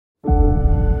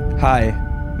Hi,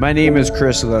 my name is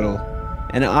Chris Little,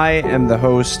 and I am the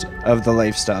host of The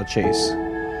Lifestyle Chase.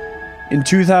 In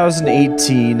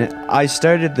 2018, I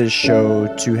started this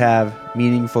show to have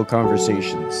meaningful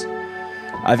conversations.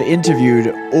 I've interviewed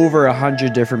over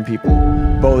 100 different people,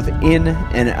 both in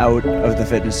and out of the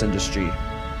fitness industry.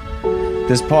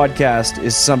 This podcast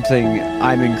is something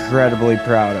I'm incredibly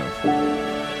proud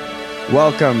of.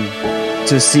 Welcome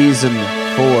to Season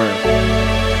 4.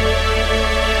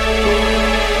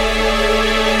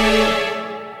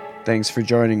 Thanks for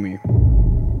joining me.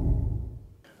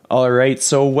 All right,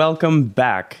 so welcome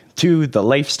back to the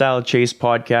Lifestyle Chase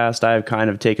podcast. I've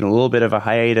kind of taken a little bit of a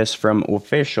hiatus from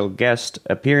official guest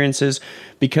appearances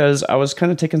because I was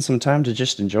kind of taking some time to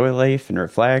just enjoy life and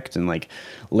reflect and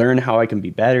learn how I can be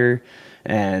better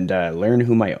and learn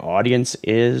who my audience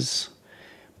is.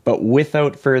 But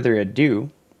without further ado,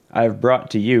 I've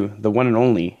brought to you the one and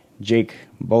only Jake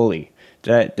Boly.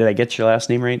 Did I get your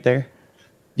last name right there?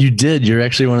 You did. You're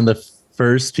actually one of the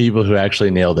first people who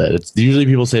actually nailed it. It's usually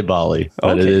people say Boly,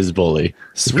 but It is Boly.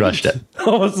 Crushed it.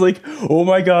 I was like, oh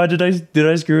my God, did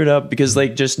I screw it up? Because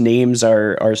just names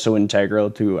are so integral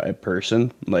to a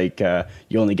person.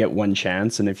 You only get one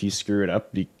chance, and if you screw it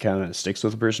up, it kind of sticks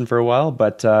with a person for a while.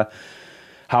 But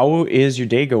how is your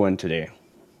day going today?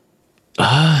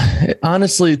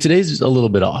 Honestly, today's a little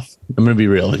bit off. I'm going to be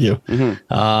real with you.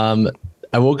 Mm-hmm.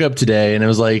 I woke up today and it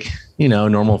was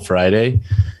normal Friday,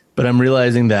 but I'm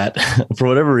realizing that for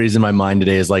whatever reason, my mind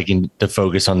today is liking to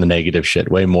focus on the negative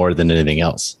shit way more than anything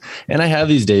else. And I have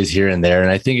these days here and there,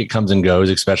 and I think it comes and goes,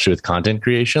 especially with content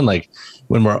creation.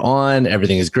 When we're on,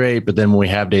 everything is great. But then when we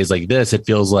have days like this, it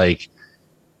feels like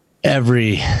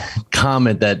every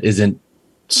comment that isn't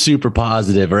super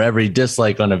positive or every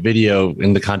dislike on a video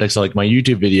in the context of my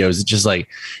YouTube videos, it's just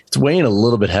it's weighing a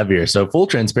little bit heavier. So full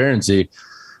transparency,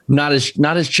 not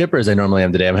as chipper as I normally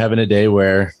am today. I'm having a day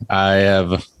where I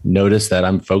have noticed that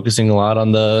I'm focusing a lot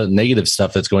on the negative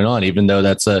stuff that's going on, even though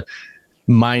that's a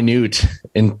minute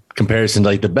in comparison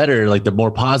to the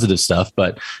more positive stuff.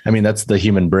 But I mean, that's the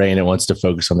human brain. It wants to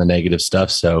focus on the negative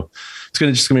stuff. So it's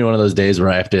going to be one of those days where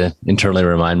I have to internally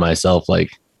remind myself,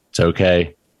 it's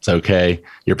okay. It's okay.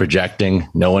 You're projecting.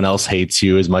 No one else hates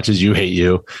you as much as you hate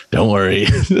you. Don't worry.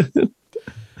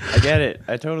 I get it.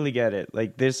 I totally get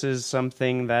it. This is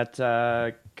something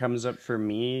that comes up for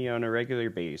me on a regular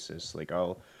basis.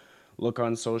 I'll look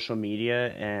on social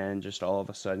media and just all of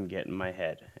a sudden get in my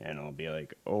head and I'll be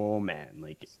like, oh man,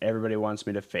 everybody wants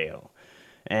me to fail.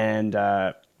 And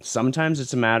sometimes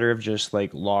it's a matter of just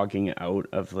logging out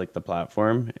of the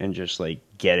platform and just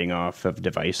getting off of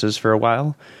devices for a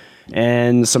while.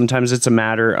 And sometimes it's a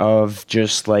matter of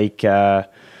just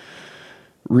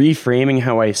reframing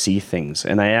how I see things.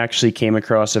 And I actually came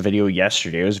across a video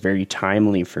yesterday. It was very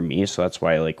timely for me. So that's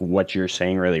why what you're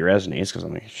saying really resonates, because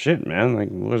I'm like, shit, man,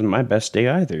 it wasn't my best day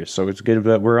either. So it's good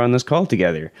that we're on this call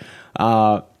together.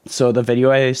 So the video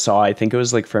I saw, I think it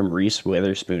was from Reese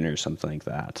Witherspoon or something like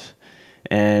that.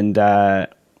 And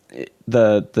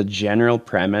the general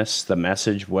premise, the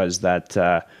message was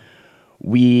that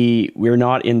we're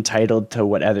not entitled to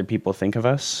what other people think of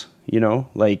us,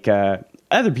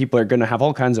 other people are going to have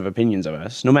all kinds of opinions of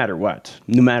us, no matter what.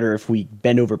 No matter if we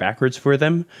bend over backwards for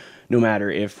them, no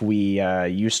matter if we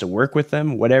used to work with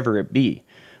them, whatever it be.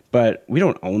 But we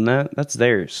don't own that. That's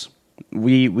theirs.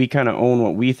 We kind of own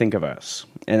what we think of us,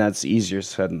 and that's easier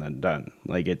said than done.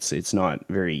 It's not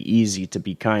very easy to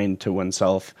be kind to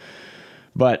oneself.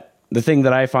 But the thing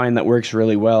that I find that works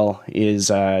really well is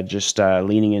just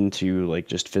leaning into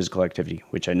just physical activity,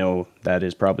 which I know that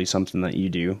is probably something that you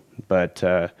do,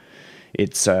 but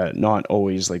it's not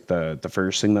always the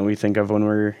first thing that we think of when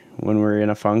we're in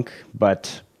a funk.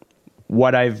 But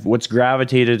what's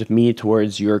gravitated me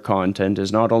towards your content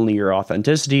is not only your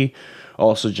authenticity,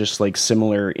 also just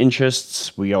similar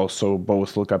interests. We also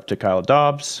both look up to Kyle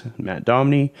Dobbs, Matt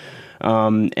Domney.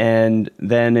 And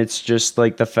then it's just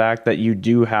the fact that you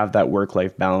do have that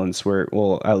work-life balance where,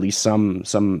 well, at least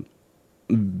some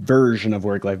version of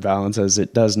work-life balance, as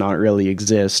it does not really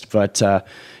exist, but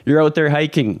you're out there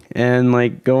hiking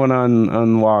and going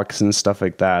on walks and stuff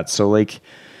like that. So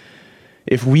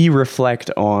if we reflect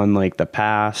on the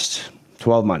past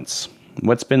 12 months,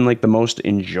 what's been the most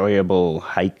enjoyable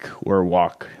hike or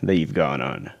walk that you've gone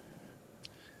on?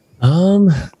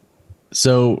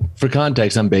 So for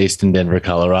context, I'm based in Denver,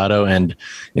 Colorado, and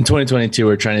in 2022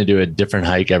 we're trying to do a different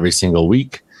hike every single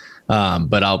week.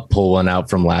 But I'll pull one out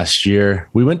from last year.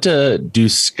 We went to do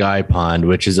Sky Pond,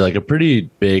 which is a pretty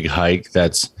big hike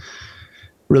that's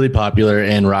really popular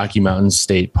in Rocky Mountain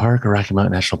State Park or Rocky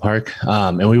Mountain National Park.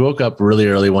 And we woke up really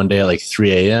early one day at like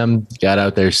 3 a.m., got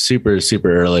out there super, super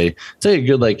early. It's like a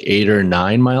good like 8 or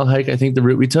 9 mile hike, I think the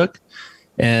route we took.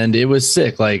 And it was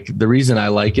sick. Like the reason I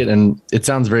like it, and it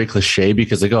sounds very cliche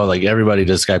because like, oh, like everybody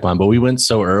does Skypon, but we went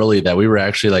so early that we were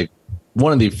actually like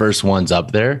one of the first ones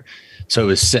up there. So it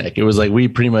was sick. It was like we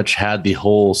pretty much had the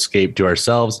whole scape to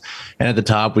ourselves. And at the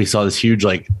top, we saw this huge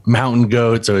like mountain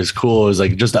goat. So it was cool. It was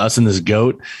like just us and this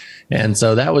goat. And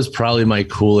so that was probably my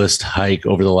coolest hike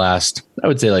over the last, I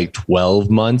would say like 12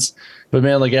 months. But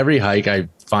man, like every hike, I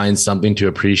find something to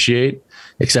appreciate,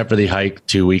 except for the hike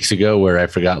 2 weeks ago where I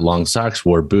forgot long socks,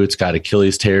 wore boots, got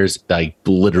Achilles tears, like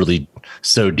literally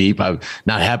so deep. I'm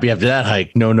not happy after that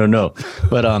hike. No.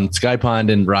 But Sky Pond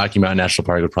and Rocky Mountain National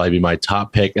Park would probably be my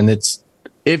top pick. And it's,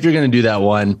 if you're going to do that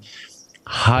one,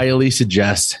 highly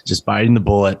suggest just biting the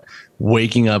bullet,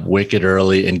 waking up wicked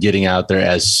early and getting out there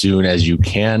as soon as you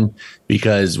can.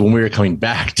 Because when we were coming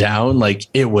back down, like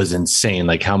it was insane,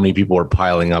 like how many people were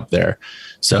piling up there.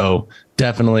 So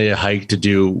definitely a hike to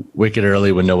do wicked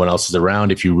early when no one else is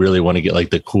around if you really want to get like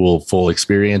the cool full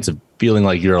experience of feeling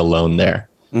like you're alone there.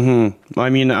 Mm-hmm. I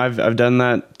mean, I've done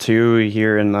that too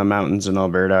here in the mountains in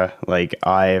Alberta. Like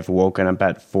I've woken up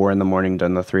at 4 a.m,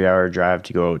 done the 3-hour drive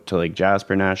to go to like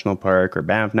Jasper National Park or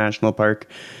Banff National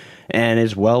Park. And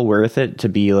it's well worth it to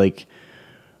be like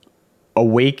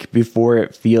awake before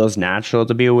it feels natural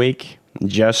to be awake,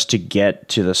 just to get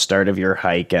to the start of your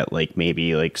hike at like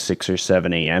maybe like 6 or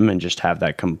 7 a.m. and just have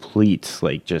that complete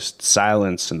like just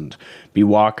silence and be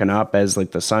walking up as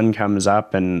like the sun comes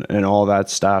up and all that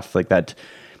stuff like that.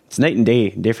 It's night and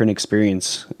day, different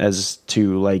experience as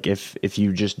to like if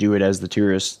you just do it as the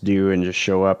tourists do and just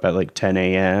show up at like 10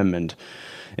 a.m. and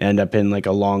end up in like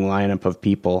a long lineup of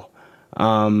people.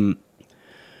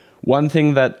 One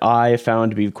thing that I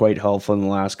found to be quite helpful in the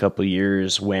last couple of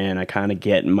years when I kind of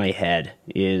get in my head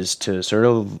is to sort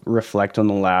of reflect on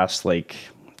the last like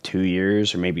 2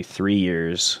 years or maybe 3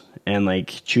 years and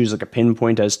like choose like a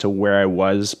pinpoint as to where I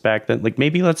was back then. Like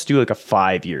maybe let's do like a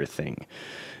 5-year thing.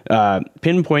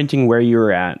 Pinpointing where you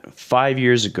were at 5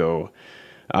 years ago,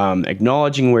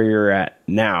 acknowledging where you're at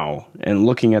now and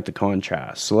looking at the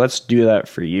contrast. So let's do that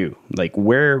for you. Like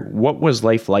what was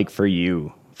life like for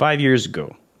you 5 years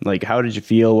ago? Like, how did you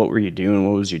feel? What were you doing?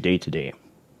 What was your day to day?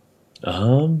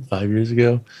 5 years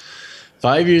ago.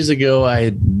 5 years ago, I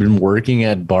had been working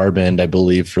at Barbend, I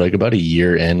believe, for like about a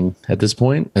year in at this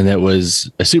point. And that was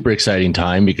a super exciting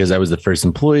time because I was the first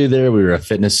employee there. We were a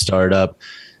fitness startup.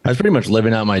 I was pretty much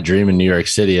living out my dream in New York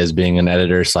City as being an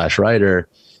editor/writer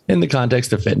in the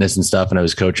context of fitness and stuff. And I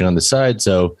was coaching on the side.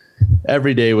 So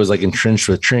every day was like entrenched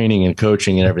with training and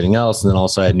coaching and everything else. And then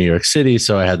also I had New York City.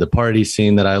 So I had the party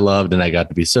scene that I loved and I got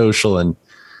to be social and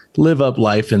live up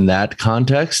life in that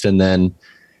context. And then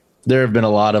there have been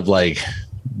a lot of like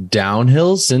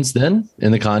downhills since then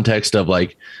in the context of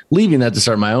like leaving that to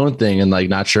start my own thing and like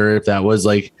not sure if that was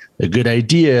like a good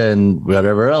idea and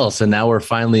whatever else. And now we're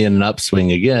finally in an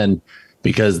upswing again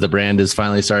because the brand is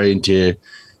finally starting to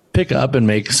pick up and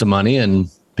make some money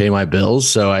and pay my bills.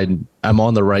 So I'm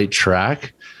on the right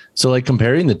track. So like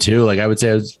comparing the two, like I would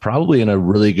say I was probably in a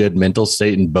really good mental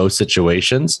state in both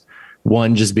situations.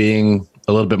 One just being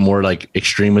a little bit more like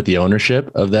extreme with the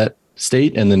ownership of that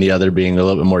state, and then the other being a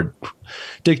little bit more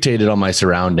dictated on my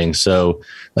surroundings. So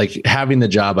like having the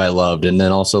job I loved, and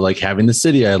then also like having the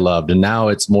city I loved. And now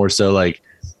it's more so like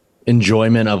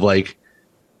enjoyment of like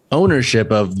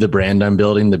ownership of the brand I'm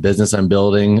building, the business I'm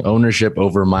building, ownership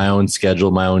over my own schedule,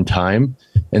 my own time.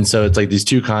 And so it's like these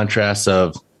two contrasts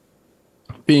of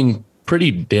being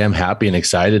pretty damn happy and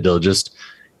excited to just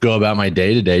go about my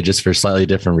day to day just for slightly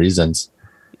different reasons.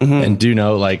 Mm-hmm. And do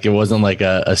know, like, it wasn't like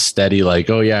a steady, like,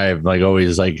 oh yeah, I've like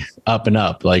always like up and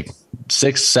up. Like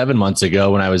 6-7 months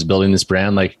ago when I was building this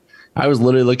brand, like I was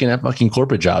literally looking at fucking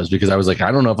corporate jobs because I was like,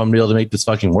 I don't know if I'm gonna be able to make this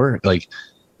fucking work. Like,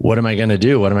 what am I going to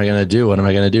do? What am I going to do? What am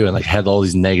I going to do? And like had all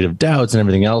these negative doubts and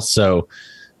everything else. So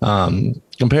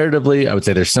comparatively, I would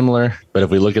say they're similar, but if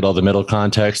we look at all the middle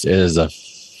context, it is a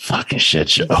fucking shit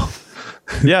show.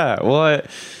 Yeah. Well,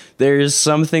 there's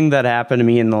something that happened to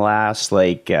me in the last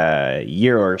like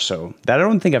year or so that I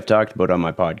don't think I've talked about on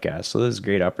my podcast. So this is a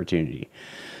great opportunity.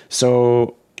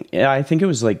 So yeah, I think it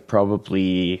was like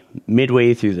probably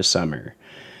midway through the summer.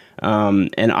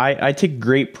 And I take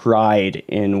great pride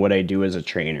in what I do as a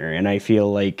trainer, and I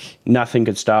feel like nothing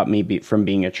could stop me from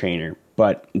being a trainer.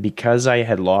 But because I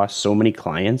had lost so many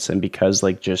clients, and because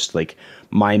like just like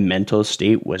my mental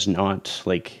state was not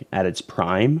like at its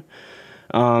prime,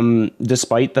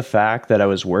 despite the fact that I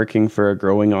was working for a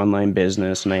growing online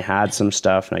business and I had some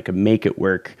stuff and I could make it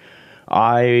work,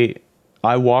 I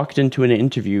I walked into an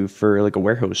interview for like a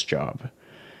warehouse job.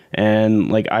 And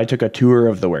like I took a tour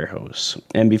of the warehouse.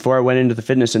 And before I went into the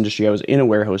fitness industry, I was in a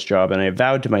warehouse job, and I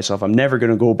vowed to myself I'm never going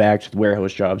to go back to the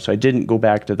warehouse job. So I didn't go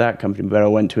back to that company, but I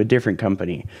went to a different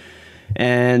company.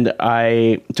 And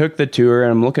I took the tour,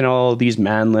 and I'm looking at all these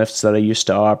man lifts that I used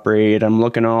to operate. I'm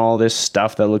looking at all this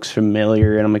stuff that looks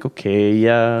familiar, and I'm like, okay,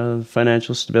 yeah,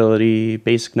 financial stability,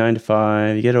 basic 9 to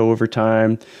 5, you get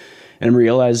overtime. And I'm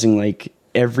realizing like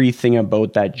everything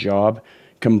about that job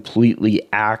completely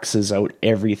axes out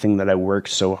everything that I worked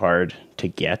so hard to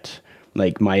get.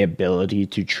 Like my ability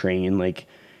to train like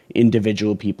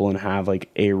individual people and have like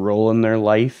a role in their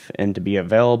life and to be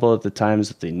available at the times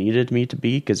that they needed me to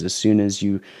be. Because as soon as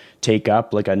you take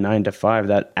up like a 9 to 5,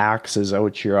 that axes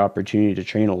out your opportunity to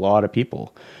train a lot of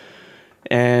people.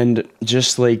 And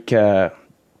just like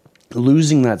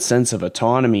losing that sense of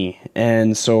autonomy.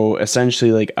 And so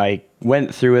essentially like I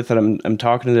went through with it. I'm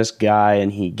talking to this guy,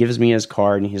 and he gives me his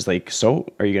card, and he's like, so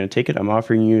are you going to take it? I'm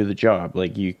offering you the job.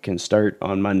 Like you can start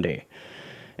on Monday.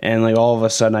 And like all of a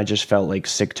sudden I just felt like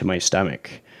sick to my stomach.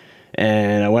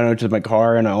 And I went out to my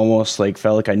car, and I almost like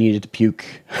felt like I needed to puke.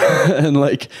 And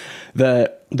like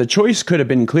the choice could have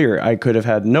been clear. I could have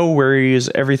had no worries,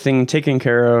 everything taken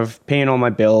care of, paying all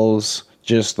my bills,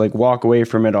 just like walk away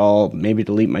from it all, maybe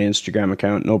delete my Instagram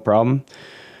account, no problem.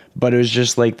 But it was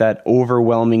just like that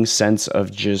overwhelming sense of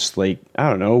just like, I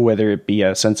don't know, whether it be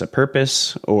a sense of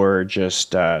purpose or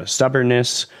just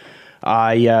stubbornness.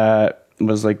 I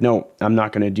was like, no, I'm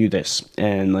not going to do this.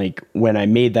 And like when I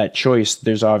made that choice,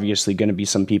 there's obviously going to be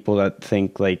some people that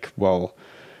think like, well,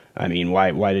 I mean,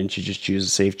 why didn't you just choose a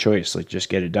safe choice? Like just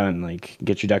get it done, like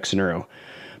get your ducks in a row.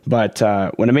 But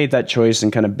when I made that choice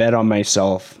and kind of bet on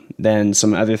myself, then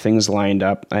some other things lined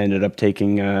up. I ended up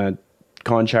taking a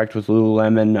contract with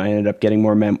Lululemon. I ended up getting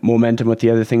more momentum with the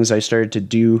other things I started to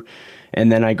do.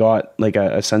 And then I got like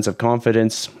a sense of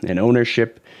confidence and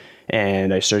ownership.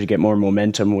 And I started to get more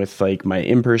momentum with like my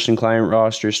in-person client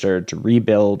roster, started to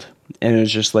rebuild. And it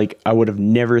was just like, I would have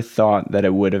never thought that I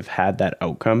would have had that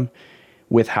outcome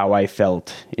with how I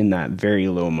felt in that very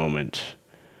low moment.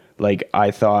 Like I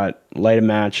thought, light a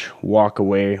match, walk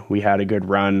away. We had a good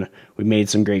run. We made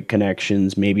some great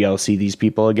connections. Maybe I'll see these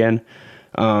people again.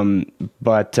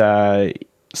 But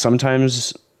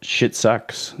sometimes shit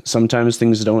sucks. Sometimes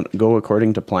things don't go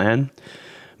according to plan.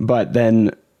 But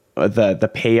then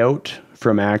the payout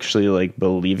from actually like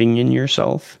believing in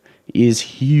yourself is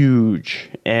huge.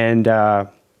 And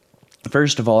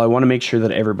first of all, I want to make sure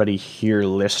that everybody here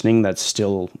listening, that's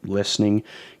still listening,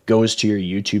 goes to your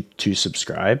YouTube to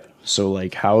subscribe. So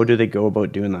like, how do they go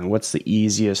about doing that? What's the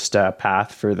easiest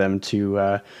path for them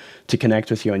to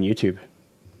connect with you on YouTube?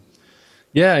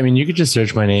 Yeah, I mean, you could just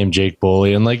search my name, Jake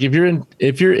Boly, and like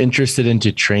if you're interested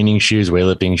into training shoes,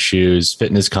 weightlifting shoes,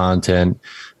 fitness content,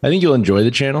 I think you'll enjoy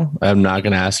the channel. I'm not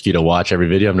going to ask you to watch every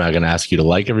video. I'm not going to ask you to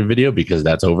like every video because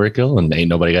that's overkill and ain't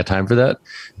nobody got time for that.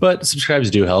 But subscribes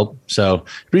do help, so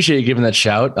appreciate you giving that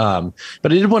shout.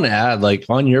 But I did want to add, like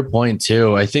on your point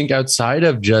too, I think outside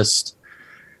of just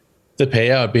the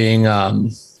payout being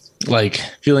like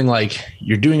feeling like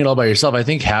you're doing it all by yourself, I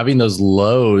think having those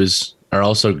lows are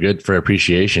also good for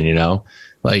appreciation, you know?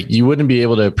 Like you wouldn't be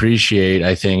able to appreciate,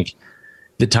 I think,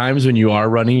 the times when you are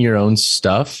running your own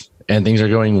stuff and things are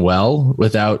going well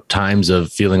without times of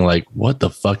feeling like, what the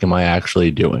fuck am I actually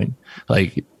doing?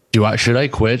 Like, should I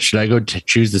quit? Should I go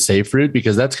choose the safe route?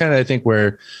 Because that's kind of, I think,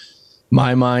 where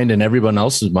my mind and everyone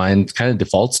else's mind kind of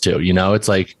defaults to, you know? It's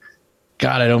like,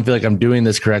 God, I don't feel like I'm doing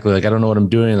this correctly. Like, I don't know what I'm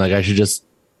doing. Like, I should just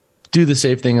do the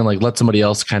safe thing and like let somebody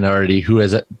else kind of already who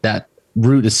has that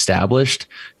route established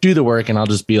do the work, and I'll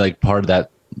just be like part of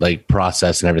that like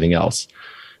process and everything else.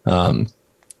 So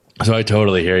I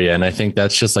totally hear you, and I think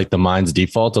that's just like the mind's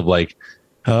default of like,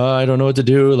 I don't know what to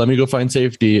do, let me go find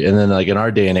safety. And then like in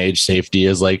our day and age, safety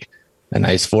is like a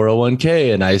nice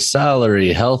 401k, a nice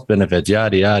salary, health benefits,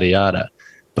 yada yada yada.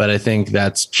 But I think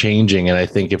that's changing, and I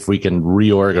think if we can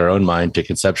reorg our own mind to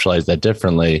conceptualize that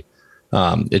differently,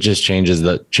 it just changes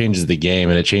the game,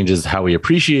 and it changes how we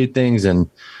appreciate things and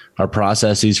our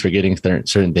processes for getting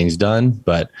certain things done.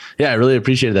 But yeah, I really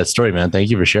appreciated that story, man. Thank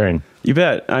you for sharing. You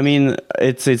bet. I mean,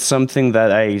 it's something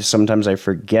that I sometimes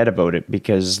forget about it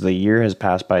because the year has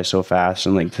passed by so fast,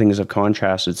 and like things have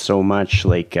contrasted so much.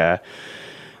 Like I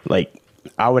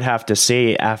would have to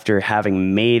say, after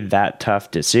having made that tough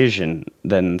decision,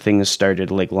 then things started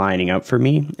like lining up for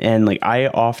me. And like I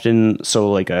often,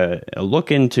 so like a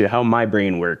look into how my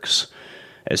brain works.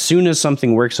 As soon as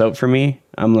something works out for me,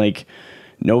 I'm like,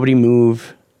 nobody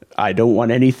move. I don't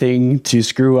want anything to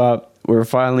screw up. We're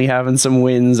finally having some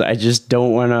wins. I just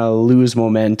don't want to lose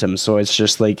momentum. So it's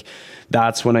just like,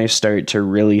 that's when I start to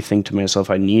really think to myself,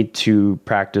 I need to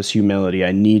practice humility.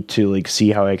 I need to like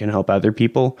see how I can help other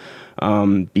people.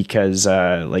 Because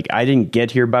like I didn't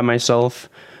get here by myself.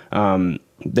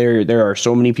 There are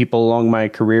so many people along my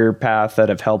career path that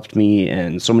have helped me,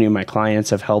 and so many of my clients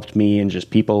have helped me, and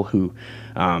just people who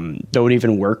don't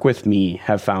even work with me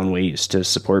have found ways to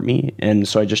support me. And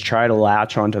so I just try to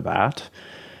latch onto that,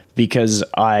 because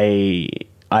I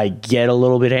get a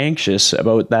little bit anxious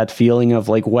about that feeling of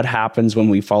like, what happens when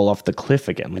we fall off the cliff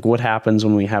again? Like, what happens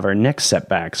when we have our next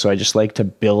setback? So I just like to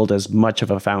build as much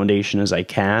of a foundation as I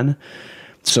can,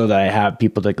 so that I have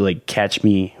people to like catch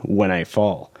me when I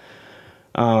fall.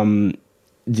 Do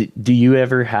you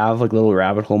ever have like little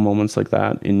rabbit hole moments like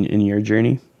that in your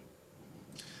journey?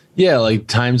 Yeah, like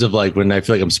times of like when I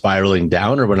feel like I'm spiraling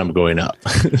down or when I'm going up.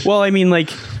 Well, I mean, like,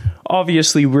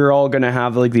 obviously we're all going to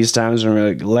have like these times when we're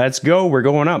like, let's go, we're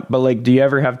going up. But like, do you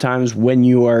ever have times when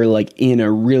you are like in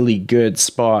a really good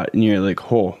spot and you're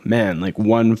like, oh man, like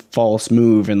one false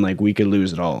move and like we could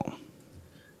lose it all?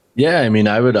 Yeah, I mean,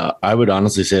 I would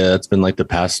honestly say that's been like the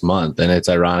past month, and it's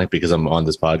ironic because I'm on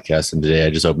this podcast and today I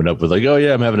just opened up with like, oh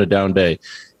yeah, I'm having a down day.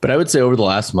 But I would say over the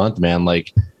last month, man,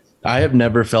 like I have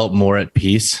never felt more at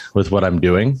peace with what I'm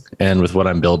doing and with what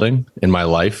I'm building in my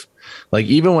life. Like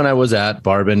even when I was at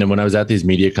Barbin and when I was at these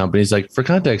media companies, like for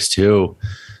context too,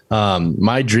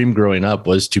 my dream growing up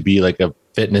was to be like a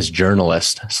fitness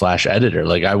journalist / editor.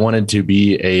 Like I wanted to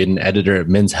be an editor at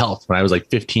Men's Health when I was like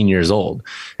 15 years old.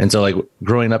 And so like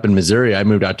growing up in Missouri, I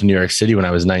moved out to New York City when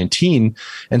I was 19.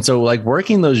 And so like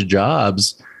working those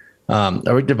jobs, I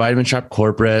worked at Vitamin Shop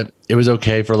corporate. It was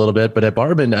okay for a little bit, but at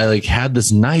Barbin, I like had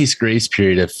this nice grace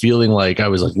period of feeling like I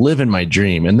was like living my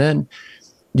dream. And then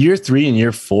year 3 and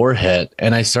year 4 hit,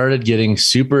 and I started getting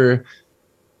super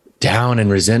down and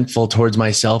resentful towards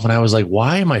myself. And I was like,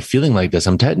 why am I feeling like this?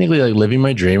 I'm technically like living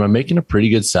my dream. I'm making a pretty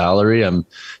good salary. I'm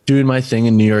doing my thing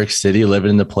in New York City, living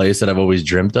in the place that I've always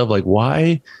dreamt of. Like,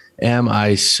 why am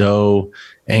I so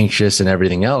anxious and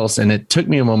everything else? And it took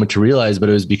me a moment to realize, but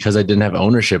it was because I didn't have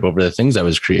ownership over the things I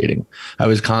was creating. I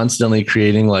was constantly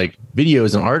creating like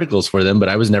videos and articles for them, but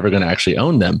I was never going to actually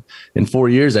own them. In 4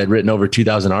 years, I'd written over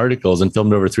 2,000 articles and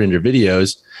filmed over 300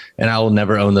 videos, and I will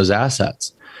never own those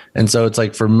assets. And so it's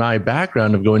like for my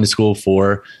background of going to school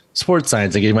for sports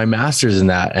science, I gave my master's in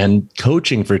that and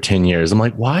coaching for 10 years. I'm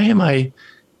like, why am I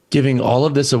giving all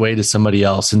of this away to somebody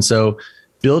else? And so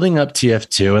building up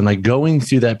TF2 and like going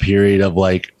through that period of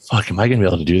like, fuck, am I going to be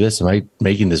able to do this? Am I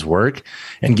making this work?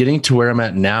 And getting to where I'm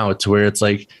at now, to where it's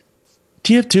like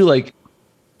TF2 like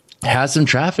has some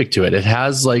traffic to it. It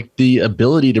has like the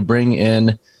ability to bring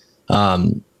in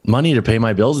money to pay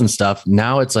my bills and stuff.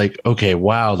 Now it's like, okay,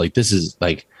 wow, like this is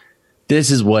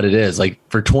what it is. Like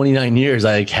for 29 years,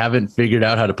 I like haven't figured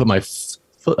out how to put my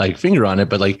finger on it.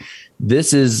 But like,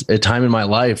 this is a time in my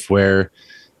life where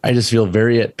I just feel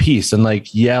very at peace. And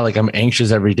like, yeah, like I'm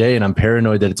anxious every day and I'm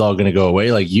paranoid that it's all going to go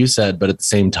away, like you said. But at the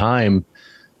same time,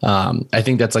 I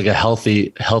think that's like a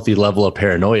healthy level of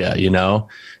paranoia. You know,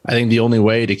 I think the only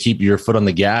way to keep your foot on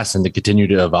the gas and to continue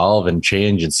to evolve and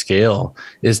change and scale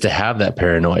is to have that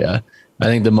paranoia. I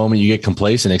think the moment you get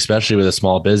complacent, especially with a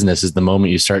small business, is the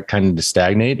moment you start kind of to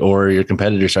stagnate or your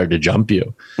competitors start to jump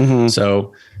you. Mm-hmm.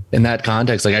 So in that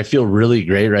context, like I feel really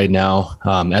great right now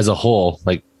as a whole,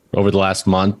 like over the last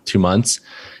month, 2 months.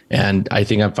 And I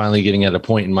think I'm finally getting at a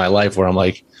point in my life where I'm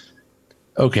like,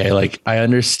 okay, like I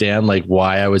understand like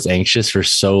why I was anxious for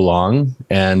so long.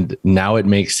 And now it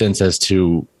makes sense as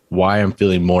to why I'm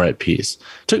feeling more at peace.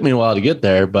 It took me a while to get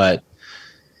there, but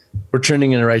we're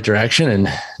trending in the right direction. And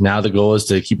now the goal is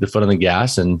to keep the foot on the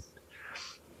gas and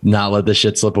not let the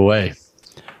shit slip away.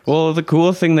 Well, the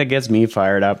cool thing that gets me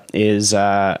fired up is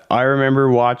I remember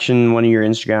watching one of your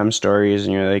Instagram stories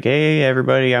and you're like, hey,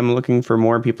 everybody, I'm looking for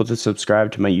more people to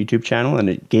subscribe to my YouTube channel. And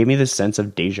it gave me this sense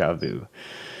of deja vu.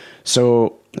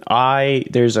 So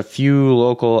there's a few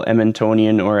local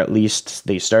Edmontonian, or at least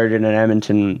they started in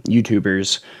Edmonton,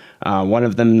 YouTubers. One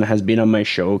of them has been on my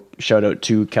show. Shout out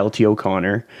to Kelty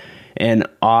O'Connor. And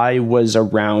I was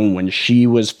around when she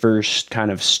was first kind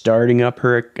of starting up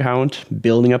her account,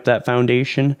 building up that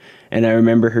foundation. And I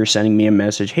remember her sending me a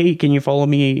message, hey, can you follow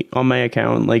me on my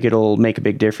account? Like, it'll make a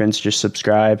big difference. Just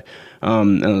subscribe.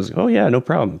 And I was like, oh, yeah, no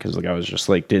problem. Because like I was just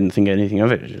like, didn't think anything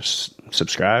of it. Just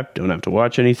subscribe. Don't have to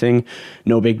watch anything.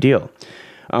 No big deal.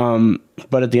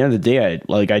 But at the end of the day,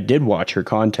 I did watch her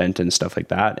content and stuff like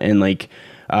that. And like,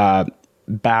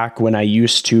 back when I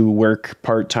used to work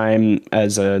part-time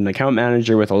as an account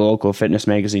manager with a local fitness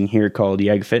magazine here called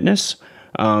Yeg Fitness,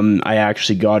 I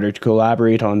actually got her to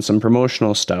collaborate on some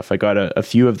promotional stuff. I got a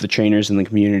few of the trainers in the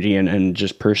community and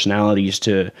just personalities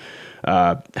to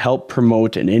help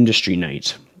promote an industry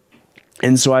night.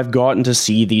 And so I've gotten to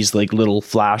see these like little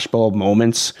flashbulb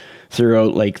moments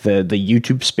throughout like the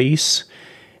YouTube space.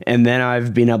 And then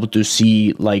I've been able to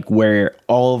see like where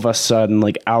all of a sudden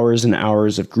like hours and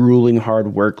hours of grueling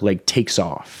hard work like takes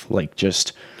off, like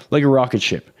just like a rocket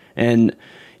ship. And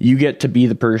you get to be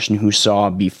the person who saw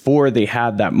before they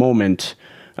had that moment,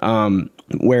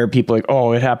 where people are like,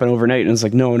 oh, it happened overnight. And it's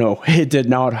like, no, it did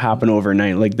not happen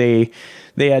overnight. Like they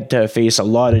had to face a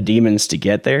lot of demons to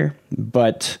get there.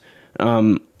 But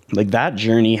like that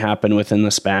journey happened within the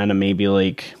span of maybe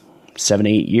like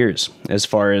 7-8 years, as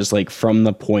far as like from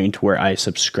the point where I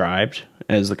subscribed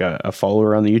as like a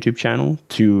follower on the YouTube channel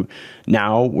to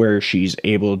now where she's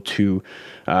able to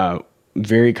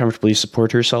very comfortably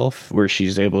support herself, where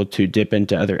she's able to dip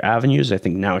into other avenues. I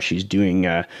think now she's doing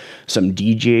some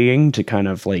DJing to kind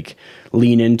of like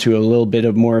lean into a little bit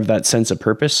of more of that sense of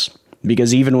purpose,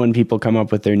 because even when people come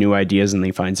up with their new ideas and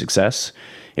they find success,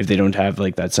 if they don't have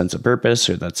like that sense of purpose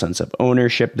or that sense of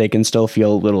ownership, they can still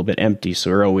feel a little bit empty.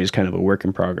 So we're always kind of a work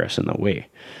in progress in that way.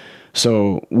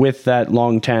 So with that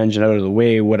long tangent out of the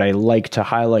way, what I like to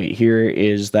highlight here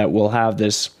is that we'll have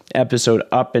this episode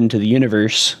up into the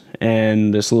universe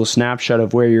and this little snapshot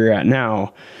of where you're at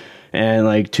now. And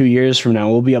like 2 years from now,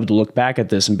 we'll be able to look back at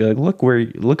this and be like,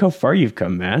 look how far you've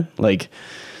come, man. Like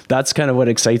that's kind of what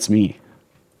excites me.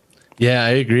 Yeah, I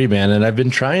agree, man. And I've been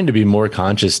trying to be more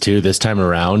conscious too this time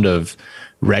around of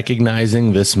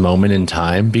recognizing this moment in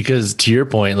time, because to your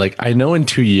point, like I know in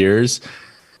 2 years,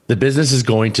 the business is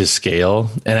going to scale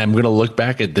and I'm going to look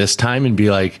back at this time and be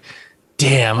like,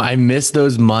 damn, I missed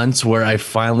those months where I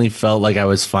finally felt like I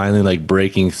was finally like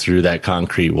breaking through that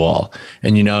concrete wall.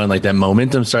 And, you know, and like that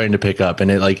momentum starting to pick up,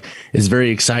 and it like is very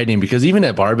exciting because even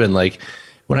at Barbin, like,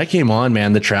 when I came on,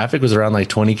 man, the traffic was around like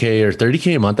 20K or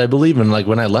 30K a month, I believe. And like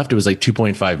when I left, it was like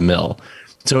 2.5 mil.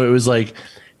 So it was like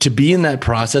to be in that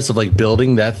process of like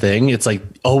building that thing, it's like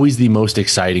always the most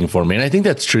exciting for me. And I think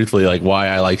that's truthfully like why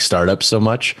I like startups so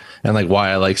much and like why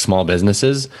I like small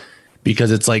businesses,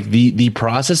 because it's like the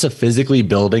process of physically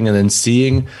building and then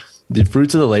seeing the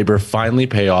fruits of the labor finally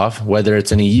pay off, whether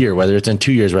it's in a year, whether it's in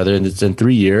 2 years, whether it's in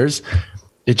 3 years,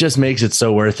 it just makes it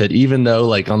so worth it. Even though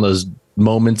like on those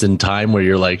moments in time where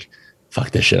you're like, fuck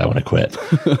this shit, I want to quit.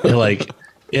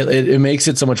 It makes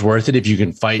it so much worth it if you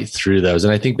can fight through those.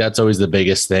 And I think that's always the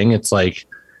biggest thing. It's like,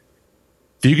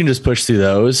 if you can just push through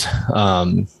those,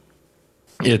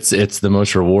 it's the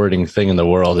most rewarding thing in the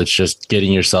world. It's just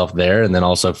getting yourself there and then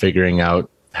also figuring out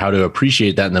how to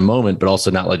appreciate that in the moment, but also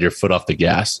not let your foot off the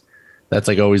gas. That's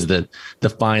like always the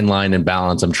fine line and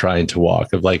balance I'm trying to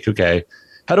walk of like, okay,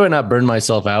 how do I not burn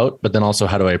myself out? But then also,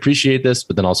 how do I appreciate this?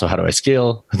 But then also, how do I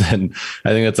scale? And then I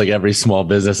think that's like every small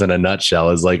business in a nutshell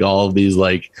is like all of these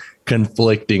like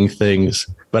conflicting things.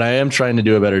 But I am trying to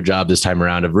do a better job this time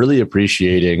around of really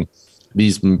appreciating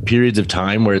these periods of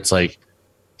time where it's like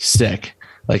sick.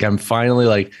 Like I'm finally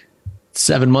like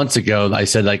 7 months ago, I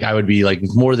said like I would be like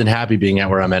more than happy being at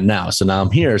where I'm at now. So now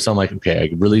I'm here. So I'm like, okay, I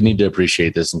really need to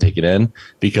appreciate this and take it in,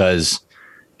 because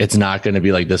it's not going to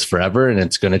be like this forever and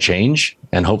it's going to change.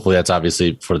 And hopefully that's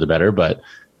obviously for the better, but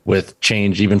with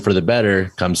change, even for the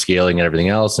better, comes scaling and everything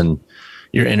else. And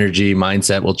your energy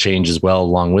mindset will change as well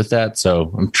along with that.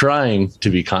 So I'm trying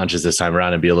to be conscious this time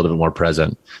around and be a little bit more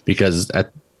present, because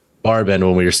at Barbend,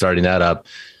 when we were starting that up,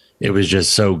 it was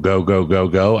just so go, go, go,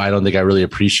 go. I don't think I really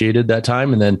appreciated that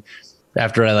time. And then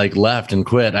after I like left and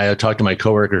quit, I talked to my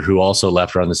coworker who also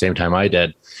left around the same time I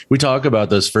did. We talk about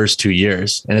those first 2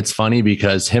 years. And it's funny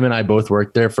because him and I both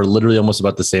worked there for literally almost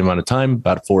about the same amount of time,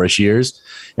 about 4-ish years.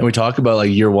 And we talk about like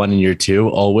year 1 and year 2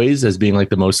 always as being like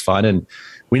the most fun. And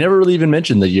we never really even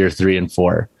mentioned the year 3 and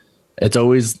 4. It's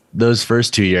always those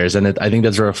first 2 years. And I think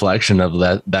that's a reflection of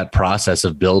that process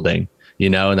of building, you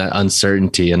know, and that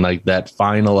uncertainty and like that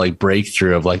final like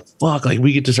breakthrough of like, fuck, like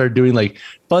we get to start doing like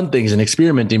fun things and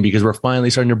experimenting because we're finally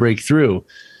starting to break through.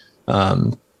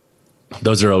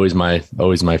 Those are always my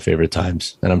favorite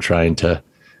times. And I'm trying to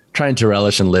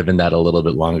relish and live in that a little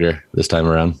bit longer this time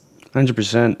around.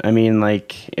 100%. I mean,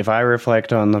 like if I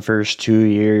reflect on the first 2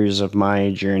 years of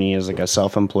my journey as like a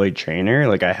self-employed trainer,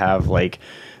 like I have like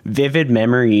vivid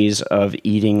memories of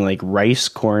eating like rice,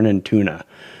 corn, and tuna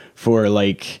for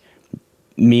like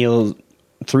 3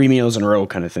 meals in a row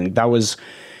kind of thing.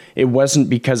 It wasn't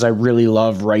because I really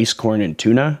love rice, corn, and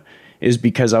tuna. Is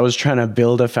because I was trying to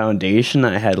build a foundation.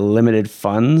 I had limited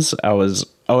funds. I was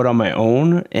out on my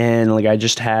own, and like I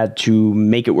just had to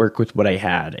make it work with what I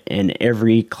had. And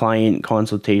every client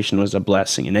consultation was a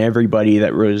blessing, and everybody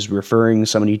that was referring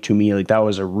somebody to me, like that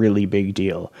was a really big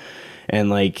deal. And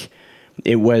like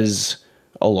it was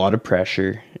a lot of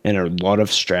pressure and a lot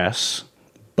of stress.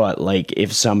 But like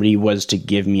if somebody was to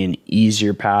give me an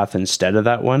easier path instead of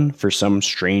that one for some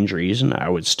strange reason, I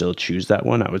would still choose that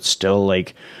one. I would still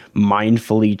like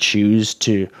mindfully choose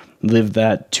to live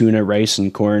that tuna, rice,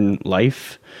 and corn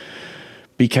life,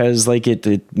 because like it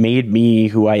made me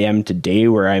who I am today,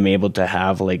 where I'm able to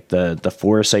have like the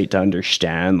foresight to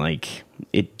understand like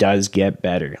it does get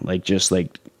better. Like just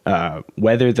like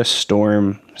weather the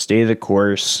storm, stay the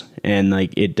course, and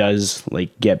like it does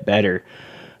like get better.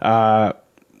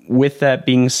 With that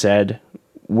being said,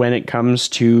 when it comes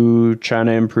to trying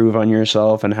to improve on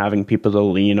yourself and having people to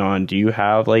lean on, do you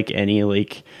have like any,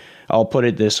 like, I'll put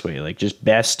it this way, like just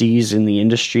besties in the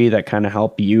industry that kind of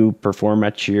help you perform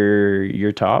at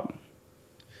your top?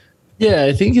 Yeah,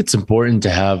 I think it's important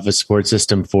to have a support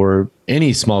system for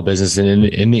any small business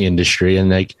in the industry. And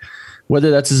like, whether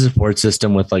that's a support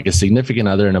system with like a significant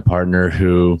other and a partner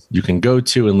who you can go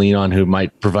to and lean on, who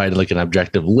might provide like an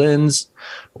objective lens,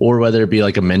 or whether it be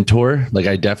like a mentor. Like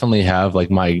I definitely have like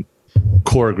my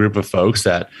core group of folks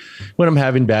that when I'm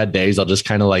having bad days, I'll just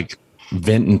kind of like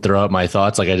vent and throw out my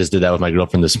thoughts. Like I just did that with my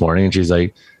girlfriend this morning, and she's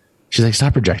like,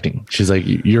 stop projecting. She's like,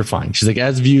 you're fine. She's like,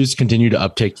 as views continue to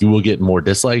uptick, you will get more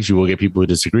dislikes. You will get people who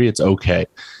disagree. It's okay.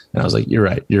 And I was like, you're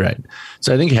right. You're right.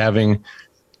 So I think having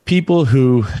people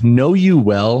who know you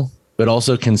well, but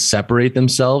also can separate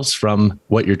themselves from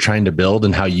what you're trying to build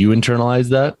and how you internalize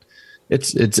that,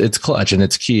 it's clutch and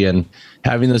it's key. And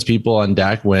having those people on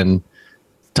deck when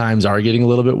times are getting a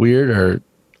little bit weird are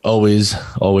always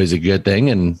a good thing.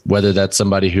 And whether that's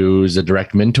somebody who's a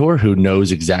direct mentor who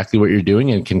knows exactly what you're doing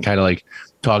and can kind of like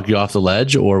talk you off the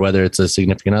ledge, or whether it's a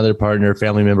significant other, partner,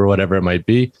 family member, whatever it might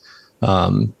be,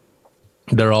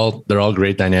 they're all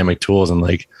great dynamic tools. And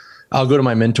like, I'll go to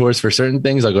my mentors for certain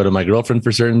things. I'll go to my girlfriend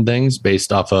for certain things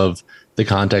based off of the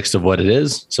context of what it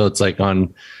is. So it's like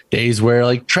on days where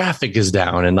like traffic is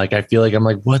down and like I feel like I'm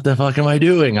like, what the fuck am I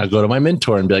doing? I'll go to my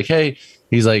mentor and be like, hey,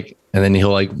 he's like, and then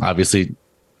he'll like obviously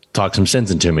talk some sense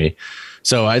into me.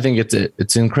 So I think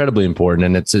it's incredibly important,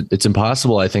 and it's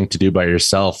impossible, I think, to do by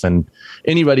yourself. And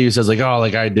anybody who says like, oh,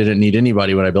 like I didn't need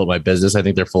anybody when I built my business, I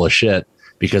think they're full of shit,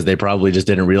 because they probably just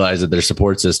didn't realize that their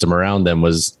support system around them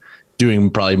was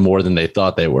doing probably more than they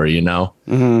thought they were, you know.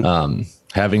 Mm-hmm.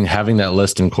 Having that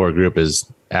list and core group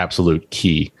is absolute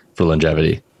key for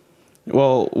longevity.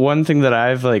 Well, one thing that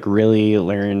I've like really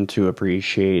learned to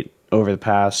appreciate over the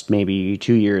past maybe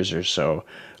 2 years or so,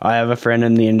 I have a friend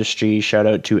in the industry, shout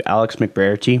out to Alex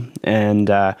McBarity, and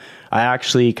I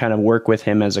actually kind of work with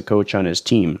him as a coach on his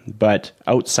team. But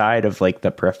outside of like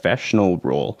the professional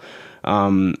role,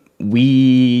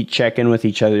 we check in with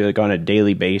each other like on a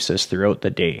daily basis throughout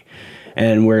the day,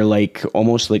 and we're like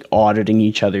almost like auditing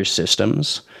each other's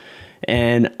systems.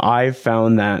 And I've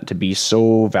found that to be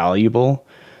so valuable,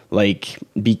 like,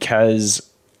 because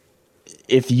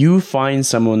if you find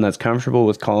someone that's comfortable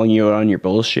with calling you out on your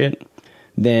bullshit,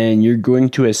 then you're going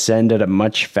to ascend at a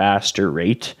much faster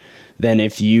rate than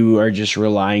if you are just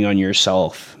relying on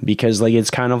yourself. Because like it's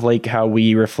kind of like how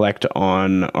we reflect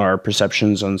on our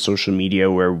perceptions on social media,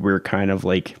 where we're kind of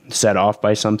like set off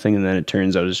by something and then it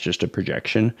turns out it's just a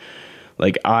projection.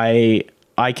 Like I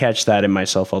catch that in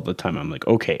myself all the time. I'm like,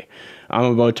 okay, I'm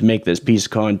about to make this piece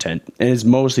of content, and it's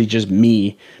mostly just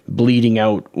me bleeding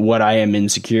out what I am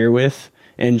insecure with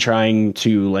and trying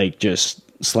to like just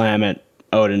slam it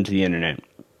out into the internet.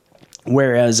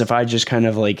 Whereas if I just kind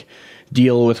of like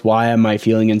deal with why am I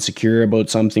feeling insecure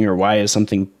about something, or why is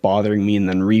something bothering me, and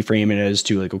then reframe it as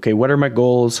to like, okay, what are my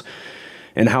goals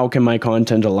and how can my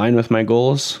content align with my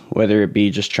goals? Whether it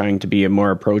be just trying to be a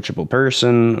more approachable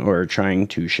person or trying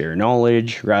to share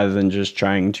knowledge, rather than just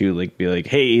trying to like be like,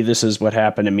 hey, this is what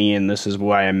happened to me and this is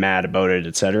why I'm mad about it,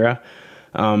 etc.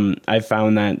 I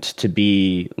found that to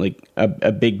be like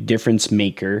a big difference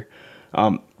maker.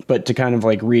 But to kind of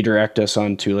like redirect us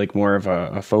onto like more of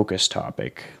a focus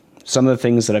topic, some of the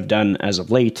things that I've done as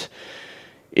of late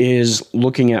is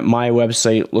looking at my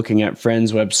website, looking at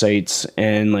friends' websites,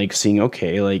 and like seeing,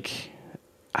 okay, like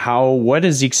what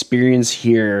is the experience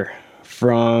here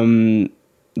from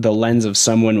the lens of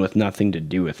someone with nothing to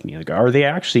do with me? Like, are they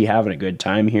actually having a good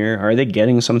time here? Are they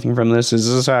getting something from this? Is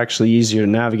this actually easier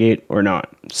to navigate or not?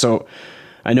 So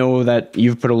I know that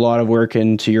you've put a lot of work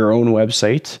into your own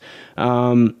website.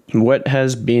 What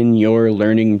has been your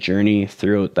learning journey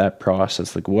throughout that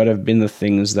process? Like, what have been the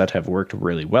things that have worked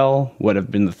really well? What have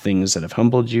been the things that have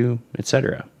humbled you,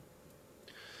 etc.?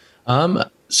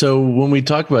 So when we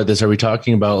talk about this, are we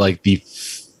talking about like the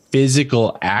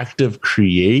physical act of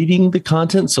creating the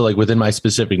content? So like within my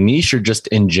specific niche, or just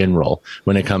in general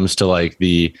when it comes to like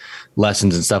the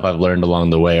lessons and stuff I've learned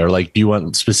along the way? Or like, do you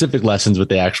want specific lessons with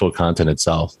the actual content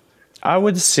itself? I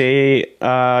would say,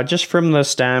 just from the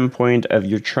standpoint of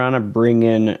you're trying to bring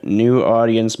in new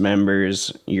audience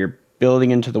members, you're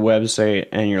building into the website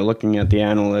and you're looking at the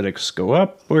analytics go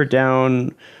up or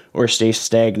down or stay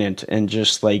stagnant, and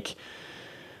just like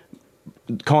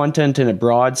content in a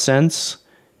broad sense,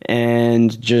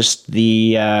 and just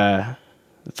the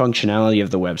functionality of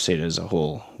the website as a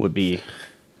whole would be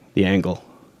the angle.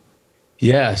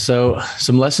 Yeah. So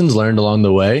some lessons learned along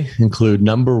the way include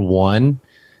number one,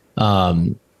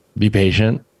 be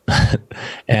patient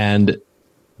and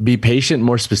be patient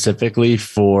more specifically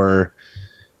for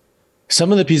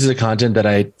some of the pieces of content that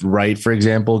I write, for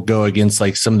example, go against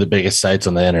like some of the biggest sites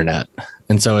on the internet.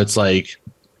 And so it's like,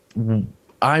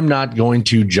 I'm not going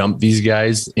to jump these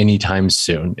guys anytime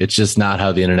soon. It's just not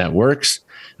how the internet works.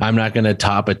 I'm not going to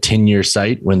top a 10-year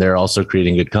site when they're also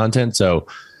creating good content. So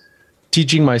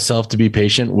teaching myself to be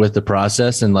patient with the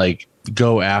process and like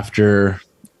go after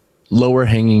lower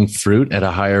hanging fruit at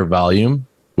a higher volume,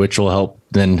 which will help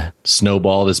then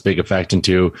snowball this big effect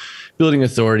into building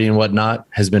authority and whatnot,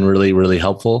 has been really, really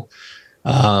helpful.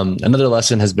 Another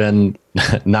lesson has been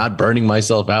not burning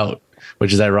myself out,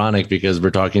 which is ironic because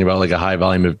we're talking about like a high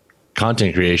volume of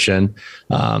content creation.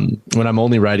 When I'm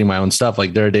only writing my own stuff,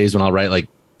 like there are days when I'll write like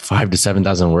 5,000 to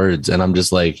 7,000 words and I'm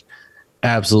just like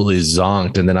absolutely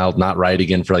zonked. And then I'll not write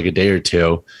again for like a day or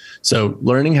two. So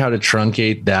learning how to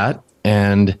truncate that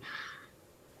and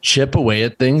chip away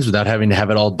at things without having to have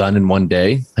it all done in one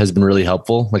day has been really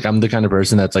helpful. Like I'm the kind of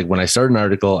person that's like, when I start an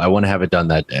article, I want to have it done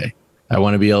that day. I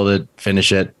want to be able to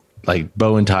finish it, like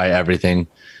bow and tie everything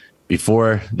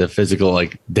before the physical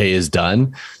like day is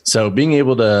done. So being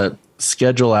able to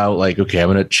schedule out like, okay,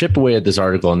 I'm going to chip away at this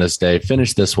article on this day,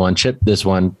 finish this one, chip this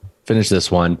one, finish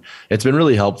this one. It's been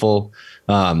really helpful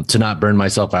to not burn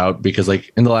myself out, because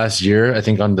like in the last year, I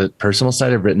think on the personal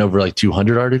side, I've written over like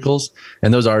 200 articles,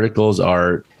 and those articles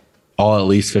are all at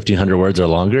least 1,500 words or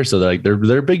longer. So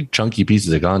they're big chunky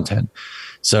pieces of content.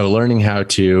 So learning how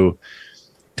to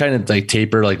kind of like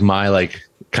taper like my like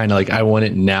kind of like I want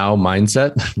it now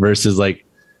mindset versus like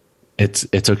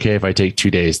it's okay if I take 2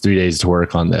 days, 3 days to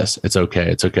work on this. It's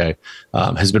okay.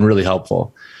 Has been really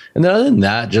helpful. And then other than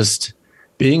that, just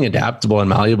being adaptable and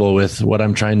malleable with what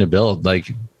I'm trying to build.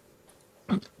 Like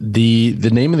the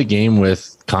name of the game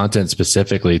with content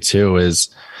specifically too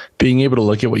is being able to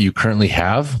look at what you currently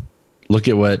have, look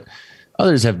at what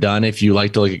others have done. If you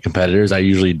like to look at competitors, I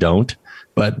usually don't,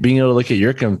 but being able to look at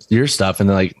your stuff and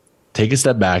then like take a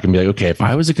step back and be like, okay, if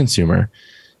I was a consumer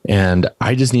and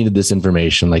I just needed this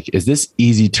information, like, is this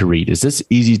easy to read? Is this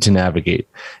easy to navigate?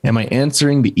 Am I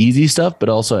answering the easy stuff, but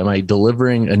also am I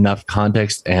delivering enough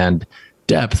context and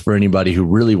depth for anybody who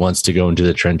really wants to go into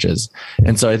the trenches?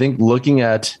 And so I think looking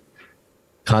at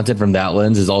content from that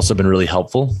lens has also been really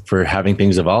helpful for having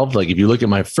things evolve. Like if you look at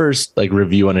my first like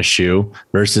review on a shoe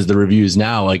versus the reviews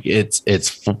now, like it's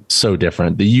so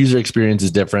different. The user experience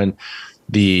is different.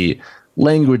 The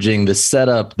languaging, the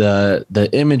setup, the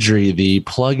imagery, the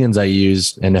plugins I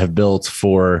use and have built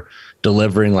for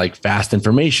delivering like fast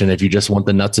information. If you just want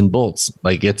the nuts and bolts,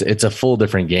 like it's a full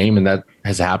different game. And that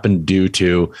has happened due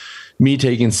to me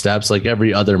taking steps like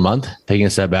every other month, taking a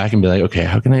step back and be like, okay,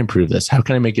 how can I improve this? How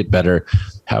can I make it better?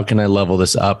 How can I level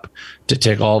this up to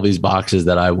tick all these boxes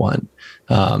that I want?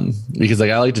 Because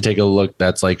like I like to take a look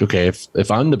that's like, okay,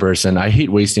 if I'm the person, I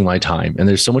hate wasting my time and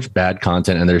there's so much bad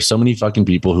content and there's so many fucking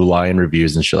people who lie in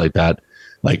reviews and shit like that.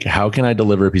 Like, how can I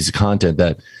deliver a piece of content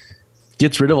that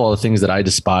gets rid of all the things that I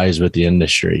despise with the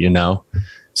industry, you know?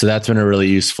 So that's been a really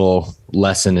useful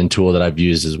lesson and tool that I've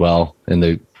used as well in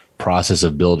the process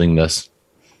of building this.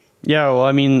 Yeah, well,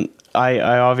 I mean, I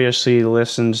obviously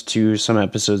listened to some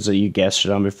episodes that you guested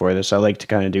on before this. I like to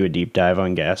kind of do a deep dive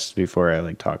on guests before I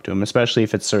like talk to them, especially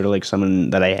if it's sort of like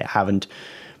someone that I haven't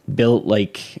built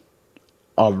like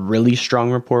a really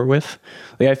strong rapport with.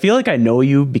 Like I feel like I know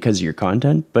you because of your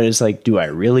content, but it's like, do I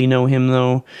really know him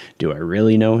though? Do I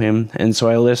really know him? And so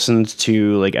I listened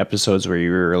to like episodes where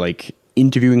you were like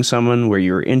interviewing someone, where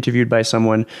you were interviewed by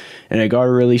someone, and I got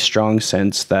a really strong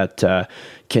sense that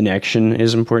connection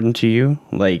is important to you.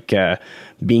 Like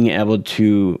being able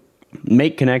to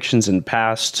make connections in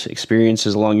past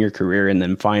experiences along your career and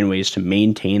then find ways to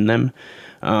maintain them,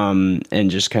 and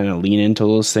just kind of lean into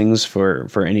those things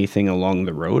for anything along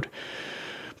the road.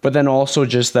 But then also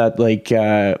just that like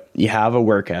you have a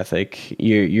work ethic.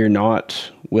 You're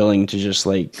not willing to just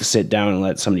like sit down and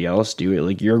let somebody else do it.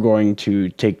 Like you're going to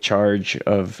take charge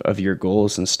of your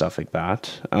goals and stuff like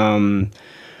that.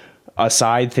 A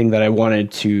side thing that I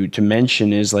wanted to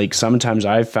mention is like sometimes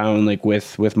I've found like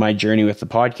with my journey with the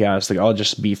podcast, like I'll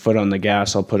just be foot on the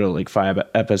gas. I'll put out like 5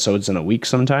 episodes in a week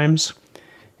sometimes.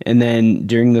 And then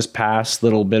during this past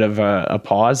little bit of a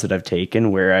pause that I've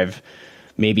taken where I've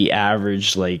maybe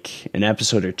averaged like an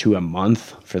episode or 2 a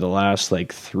month for the last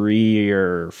like 3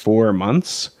 or 4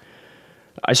 months,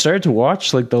 I started to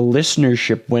watch like the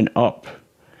listenership went up.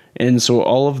 And so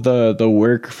all of the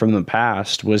work from the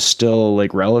past was still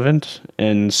like relevant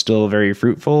and still very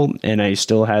fruitful. And I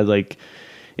still had like,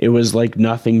 it was like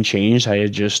nothing changed. I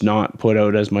had just not put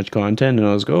out as much content, and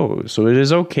I was go. So it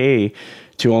is okay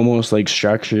to almost like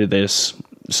structure this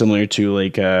similar to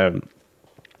like a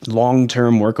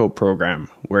long-term workout program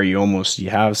where you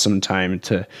have some time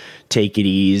to take it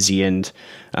easy and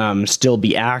still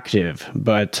be active,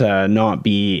 but not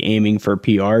be aiming for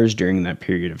PRs during that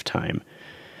period of time.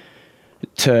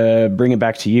 To bring it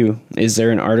back to you, is there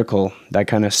an article that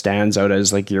kind of stands out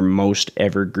as like your most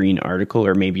evergreen article,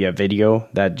 or maybe a video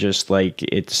that just like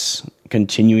it's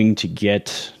continuing to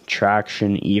get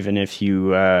traction even if you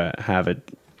have it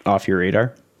off your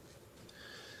radar?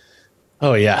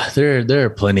 Oh yeah, there are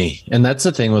plenty. And that's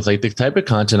the thing with like the type of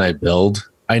content I build,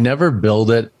 I never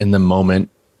build it in the moment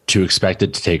to expect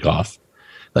it to take off.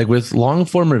 Like with long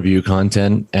form review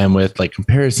content and with like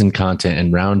comparison content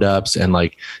and roundups and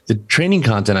like the training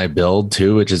content I build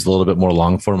too, which is a little bit more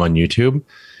long form on YouTube,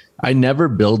 I never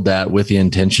build that with the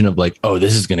intention of like, oh,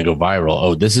 this is going to go viral.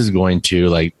 Oh, this is going to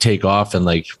like take off and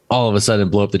like all of a sudden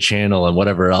blow up the channel and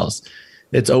whatever else.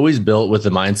 It's always built with the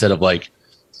mindset of like,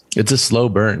 it's a slow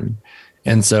burn.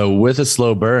 And so with a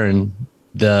slow burn,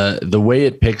 the way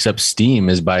it picks up steam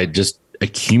is by just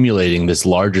accumulating this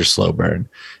larger slow burn.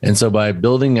 And so by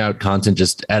building out content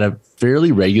just at a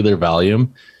fairly regular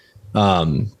volume,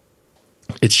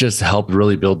 it's just helped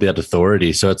really build that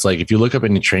authority. So it's like, if you look up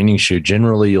any training shoot,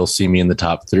 generally you'll see me in the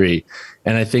top 3.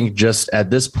 And I think just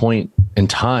at this point in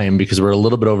time, because we're a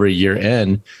little bit over a year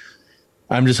in,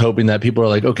 I'm just hoping that people are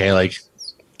like, okay, like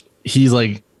he's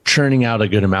like churning out a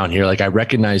good amount here. Like I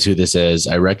recognize who this is.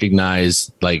 I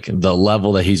recognize like the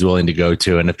level that he's willing to go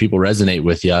to. And if people resonate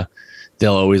with you,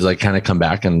 they'll always like kind of come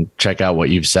back and check out what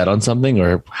you've said on something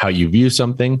or how you view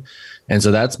something. And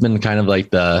so that's been kind of like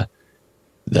the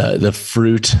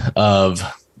fruit of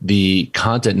the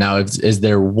content. Now, is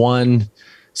there one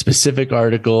specific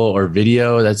article or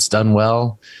video that's done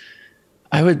well?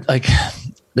 I would like,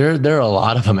 there are a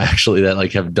lot of them actually that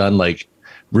like have done like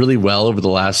really well over the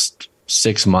last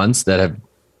 6 months that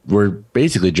were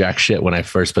basically jack shit when I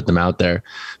first put them out there.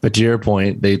 But to your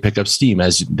point, they pick up steam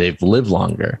as they've lived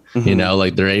longer. Mm-hmm. You know,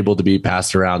 like they're able to be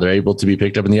passed around. They're able to be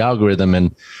picked up in the algorithm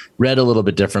and read a little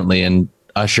bit differently and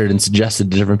ushered and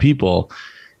suggested to different people.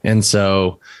 And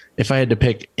so if I had to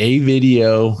pick a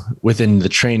video within the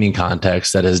training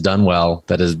context that has done well,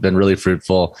 that has been really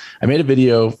fruitful, I made a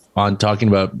video on talking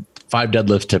about 5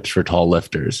 deadlift tips for tall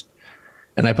lifters.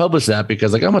 And I published that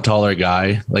because like I'm a taller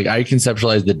guy. Like I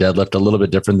conceptualize the deadlift a little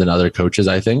bit different than other coaches,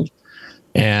 I think.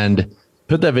 And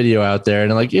put that video out there,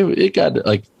 and like it got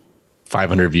like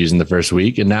 500 views in the first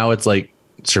week. And now it's like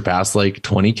surpassed like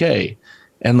 20K.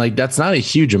 And like that's not a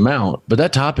huge amount, but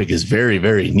that topic is very,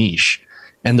 very niche.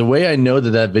 And the way I know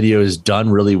that that video is done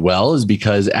really well is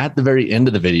because at the very end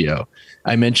of the video,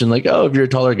 I mentioned like, oh, if you're a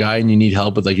taller guy and you need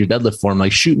help with like your deadlift form,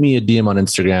 like shoot me a DM on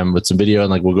Instagram with some video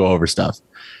and like we'll go over stuff.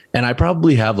 And I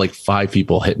probably have like 5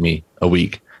 people hit me a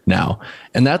week now.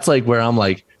 And that's like where I'm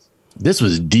like, this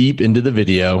was deep into the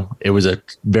video. It was a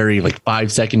very like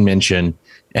 5-second mention.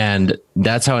 And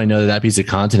that's how I know that that piece of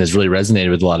content has really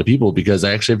resonated with a lot of people, because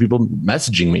I actually have people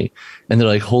messaging me and they're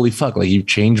like, holy fuck, like you've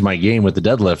changed my game with the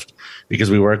deadlift, because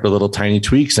we work with little tiny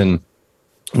tweaks and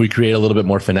we create a little bit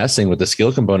more finessing with the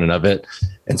skill component of it.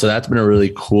 And so that's been a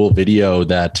really cool video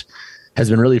that has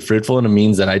been really fruitful. And it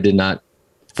means that I did not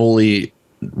fully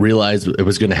realize it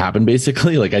was going to happen.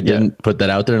 Basically, like I didn't put that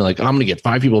out there and like, I'm going to get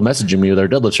 5 people messaging me with our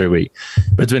deadlifts every week.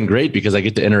 But it's been great because I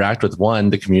get to interact with,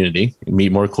 1, the community,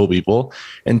 meet more cool people.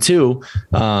 And 2,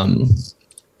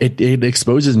 it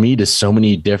exposes me to so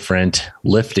many different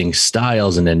lifting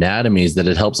styles and anatomies that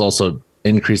it helps also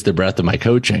increase the breadth of my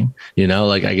coaching. You know,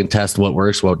 like I can test what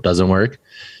works, what doesn't work.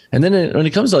 And then when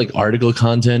it comes to like article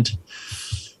content,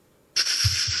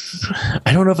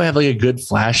 I don't know if I have like a good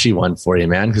flashy one for you,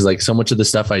 man. Cause like so much of the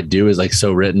stuff I do is like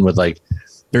so written with like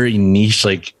very niche,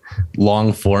 like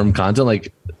long form content.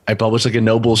 Like I published like a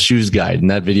Noble shoes guide, and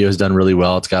that video has done really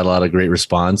well. It's got a lot of great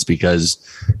response because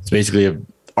it's basically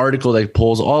article that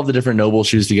pulls all of the different Noble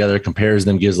shoes together, compares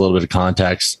them, gives a little bit of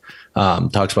context,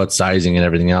 talks about sizing and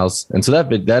everything else. And so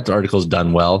that article's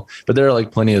done well, but there are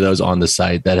like plenty of those on the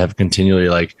site that have continually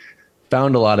like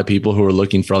found a lot of people who are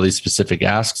looking for all these specific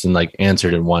asks and like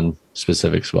answered in one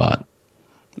specific spot.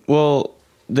 Well,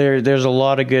 there's a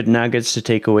lot of good nuggets to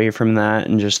take away from that,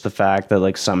 and just the fact that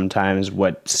like sometimes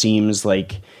what seems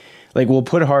like we'll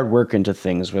put hard work into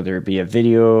things, whether it be a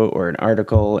video or an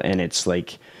article, and it's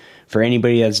like, for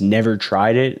anybody that's never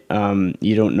tried it,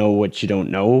 you don't know what you don't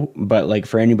know. But like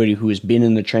for anybody who has been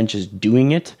in the trenches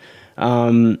doing it,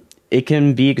 it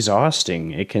can be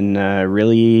exhausting. It can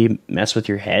really mess with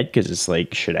your head, because it's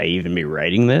like, should I even be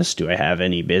writing this? Do I have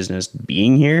any business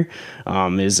being here?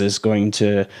 Is this going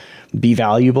to be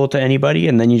valuable to anybody?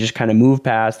 And then you just kind of move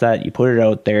past that. You put it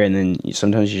out there, and then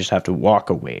sometimes you just have to walk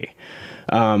away.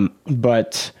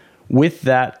 But with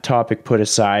that topic put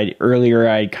aside, earlier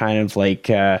I kind of like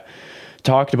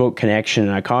talked about connection,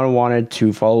 and I kind of wanted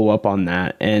to follow up on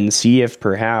that and see if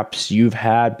perhaps you've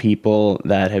had people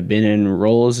that have been in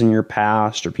roles in your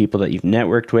past, or people that you've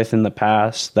networked with in the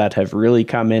past, that have really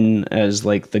come in as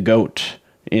like the GOAT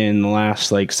in the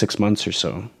last like 6 months or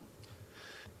so.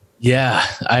 Yeah,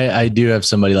 I do have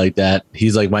somebody like that.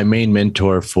 He's like my main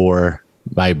mentor for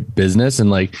my business,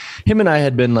 and like him and I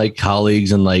had been like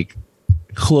colleagues and like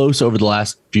close over the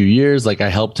last few years. Like I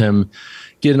helped him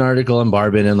get an article in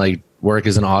Barbin and like work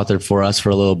as an author for us for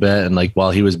a little bit, and like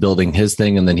while he was building his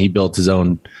thing, and then he built his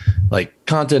own like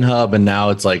content hub, and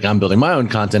now it's like I'm building my own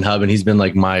content hub, and he's been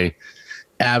like my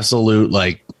absolute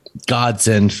like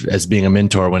godsend as being a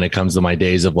mentor when it comes to my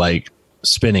days of like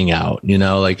spinning out, you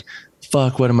know, like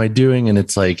fuck, what am I doing? And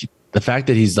it's like the fact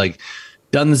that he's like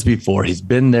done this before, he's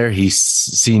been there, he's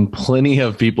seen plenty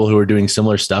of people who are doing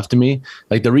similar stuff to me,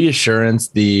 like the reassurance,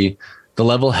 the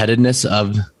level-headedness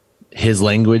of his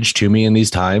language to me in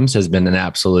these times has been an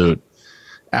absolute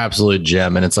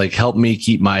gem. And it's like helped me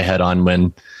keep my head on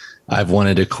when I've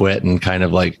wanted to quit and kind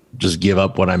of like just give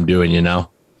up what I'm doing, you know?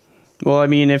 Well, I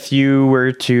mean, if you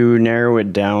were to narrow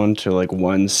it down to like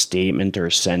one statement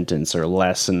or sentence or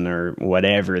lesson or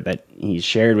whatever that he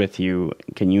shared with you,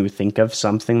 can you think of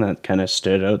something that kind of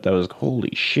stood out that was, holy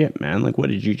shit, man, like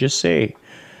what did you just say?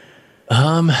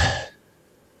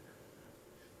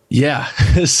 Yeah.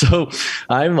 So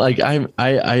I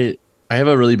have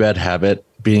a really bad habit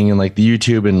being in like the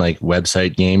YouTube and like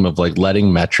website game of like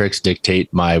letting metrics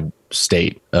dictate my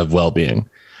state of well-being.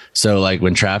 So like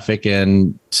when traffic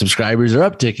and subscribers are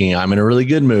upticking, I'm in a really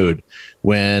good mood.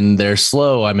 When they're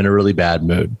slow, I'm in a really bad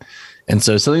mood. And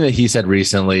so something that he said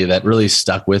recently that really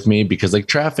stuck with me, because like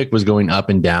traffic was going up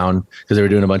and down because they were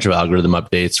doing a bunch of algorithm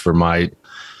updates for my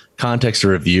context or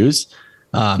reviews.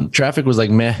 Traffic was like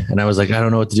meh, and I was like, I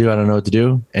don't know what to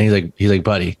do. And he's like,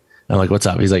 buddy. And I'm like, what's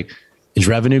up? He's like, is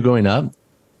revenue going up?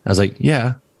 I was like,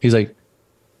 yeah. He's like,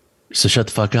 so shut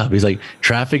the fuck up. He's like,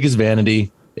 traffic is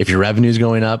vanity. If your revenue is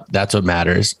going up, that's what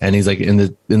matters. And he's like, in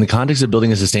the context of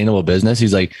building a sustainable business,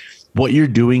 he's like, what you're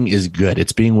doing is good.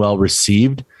 It's being well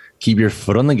received. Keep your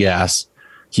foot on the gas,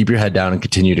 keep your head down, and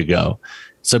continue to go.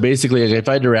 So basically, if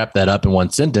I had to wrap that up in one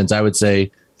sentence, I would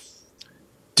say,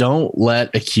 don't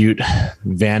let acute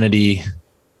vanity,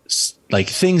 like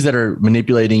things that are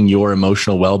manipulating your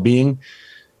emotional well-being,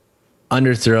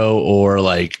 underthrow or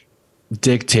like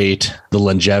dictate the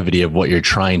longevity of what you're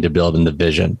trying to build in the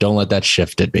vision. Don't let that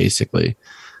shift it, basically.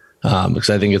 Because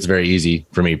I think it's very easy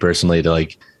for me personally to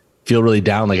like feel really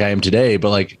down like I am today, but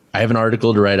like I have an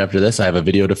article to write after this. I have a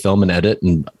video to film and edit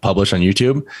and publish on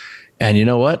YouTube. And you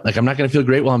know what? Like, I'm not going to feel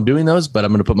great while I'm doing those, but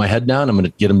I'm going to put my head down. I'm going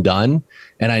to get them done.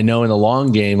 And I know in the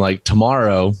long game, like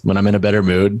tomorrow, when I'm in a better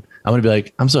mood, I'm going to be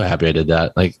like, I'm so happy I did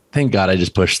that. Like, thank God I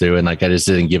just pushed through and like, I just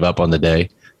didn't give up on the day,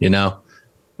 you know?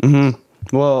 Mm-hmm.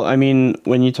 Well, I mean,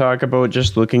 when you talk about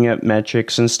just looking at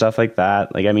metrics and stuff like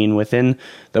that, like, I mean, within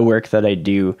the work that I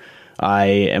do, I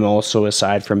am also,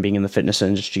 aside from being in the fitness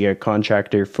industry, a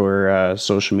contractor for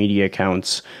social media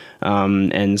accounts.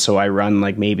 And so I run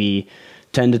like maybe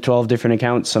 10 to 12 different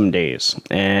accounts some days,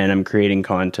 and I'm creating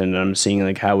content, and I'm seeing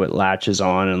like how it latches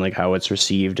on and like how it's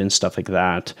received and stuff like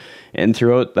that. And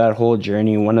throughout that whole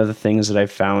journey, one of the things that I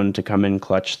found to come in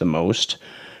clutch the most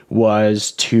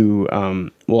was to,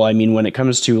 well, I mean, when it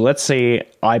comes to, let's say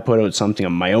I put out something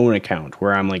on my own account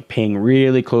where I'm like paying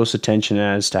really close attention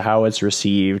as to how it's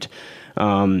received,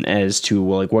 as to,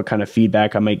 well, like what kind of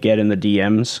feedback I might get in the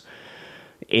DMs.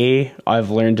 I've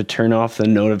learned to turn off the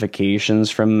notifications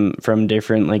from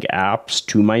different like apps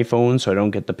to my phone, so I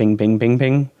don't get the ping, ping, ping,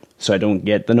 ping. So I don't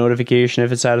get the notification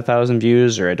if it's at 1,000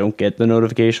 views, or I don't get the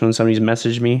notification when somebody's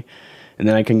messaged me. And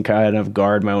then I can kind of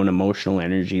guard my own emotional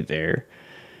energy there.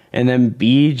 And then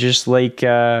B, just like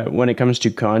when it comes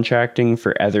to contracting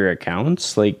for other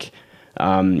accounts, like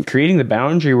creating the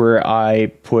boundary where I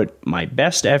put my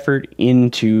best effort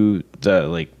into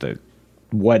the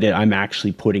what I'm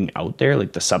actually putting out there,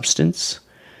 like the substance,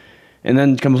 and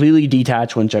then completely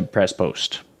detach once I press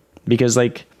post, because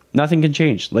like nothing can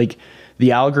change. Like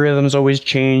the algorithm's always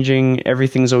changing,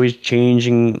 everything's always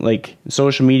changing. Like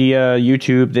social media,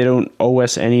 YouTube, they don't owe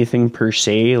us anything per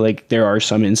se. Like there are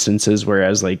some instances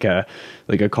whereas like a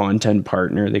content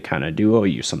partner, they kind of do owe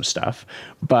you some stuff.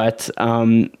 But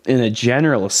in a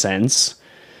general sense,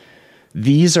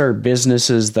 these are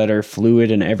businesses that are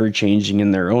fluid and ever changing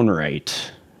in their own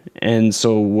right. And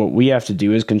so what we have to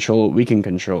do is control what we can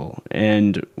control.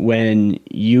 And when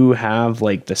you have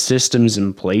like the systems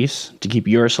in place to keep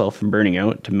yourself from burning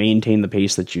out, to maintain the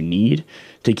pace that you need,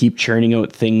 to keep churning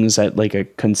out things at like a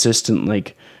consistent,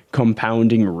 like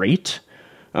compounding rate,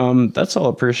 that's all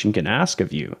a person can ask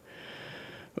of you.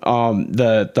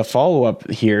 The follow-up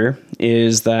here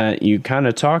is that you kind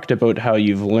of talked about how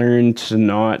you've learned to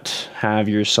not have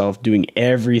yourself doing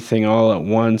everything all at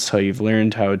once, how you've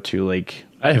learned how to like...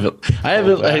 I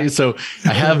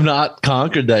have not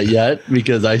conquered that yet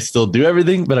because I still do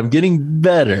everything, but I'm getting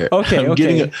better. I'm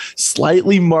getting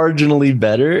slightly marginally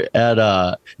better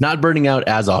at not burning out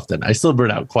as often. I still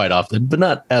burn out quite often, but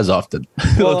not as often.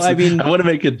 Well, I mean, I want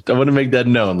to make that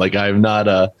known. Like I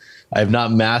have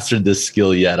not mastered this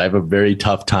skill yet. I have a very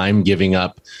tough time giving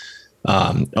up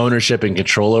ownership and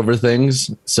control over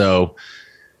things. So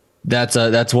that's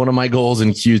one of my goals in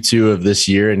Q2 of this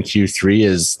year, and Q3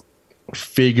 is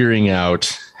figuring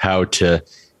out how to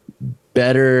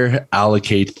better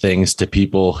allocate things to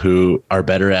people who are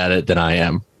better at it than I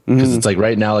am. Because it's like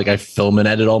right now, like I film and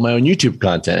edit all my own YouTube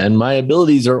content and my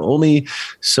abilities are only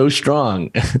so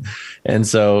strong. And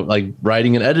so like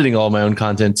writing and editing all my own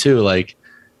content too, like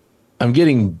I'm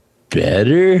getting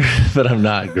better, but I'm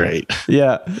not great.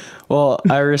 Yeah. Well,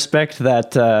 I respect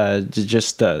that,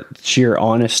 just sheer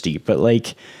honesty, but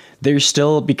like there's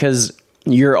still, because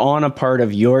you're on a part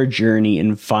of your journey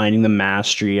in finding the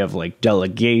mastery of like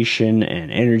delegation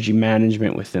and energy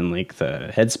management within like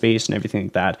the headspace and everything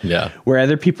like that. Yeah. Where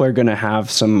other people are going to have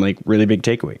some like really big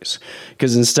takeaways.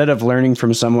 Because instead of learning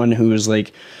from someone who's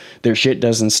like, their shit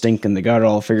doesn't stink and they got it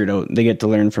all figured out, they get to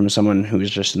learn from someone who's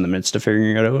just in the midst of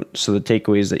figuring it out. So the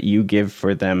takeaways that you give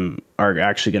for them are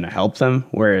actually going to help them.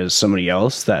 Whereas somebody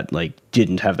else that like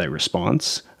didn't have that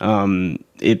response,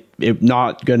 it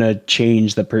not going to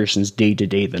change the person's day to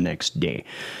day the next day.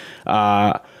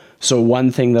 So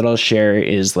one thing that I'll share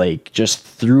is like just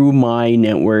through my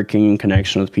networking and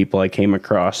connection with people, I came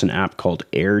across an app called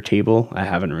Airtable. I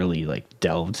haven't really like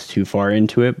delved too far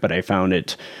into it, but I found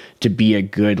it to be a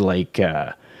good like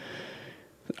I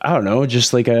don't know,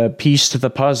 just like a piece to the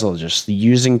puzzle, just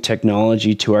using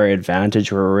technology to our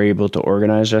advantage where we're able to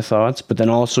organize our thoughts, but then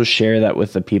also share that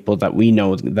with the people that we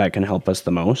know that can help us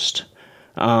the most.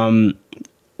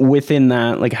 Within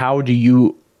that, like how do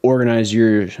you organize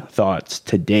your thoughts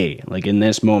today, like in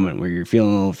this moment where you're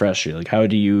feeling a little frustrated? Like how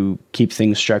do you keep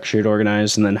things structured,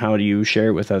 organized, and then how do you share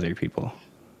it with other people?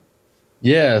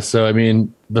 Yeah. So, I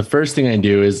mean, the first thing I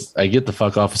do is I get the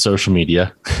fuck off of social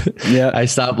media. Yeah. I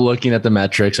stop looking at the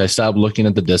metrics. I stop looking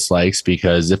at the dislikes,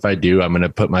 because if I do, I'm going to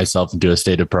put myself into a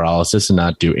state of paralysis and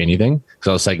not do anything.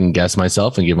 So I'll second guess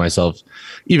myself and give myself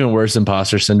even worse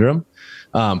imposter syndrome.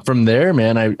 From there,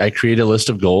 man, I create a list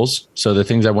of goals. So the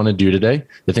things I want to do today,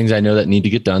 the things I know that need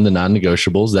to get done, the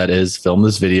non-negotiables, that is film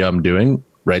this video I'm doing,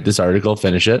 write this article,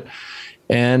 finish it.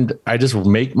 And I just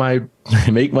make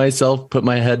myself put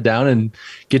my head down and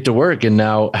get to work. And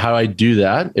now how I do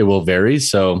that, it will vary.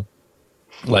 So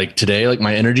like today, like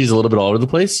my energy is a little bit all over the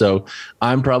place. So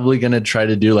I'm probably going to try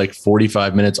to do like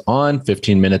 45 minutes on,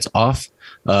 15 minutes off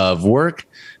of work.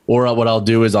 Or what I'll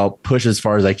do is I'll push as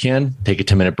far as I can, take a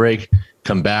 10-minute break,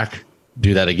 come back,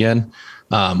 do that again.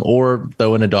 Or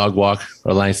throw in a dog walk,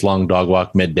 a nice long dog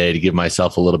walk midday to give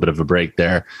myself a little bit of a break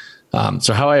there.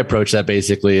 So how I approach that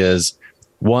basically is,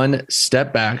 one,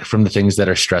 step back from the things that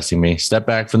are stressing me, step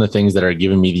back from the things that are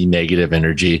giving me the negative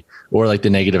energy or like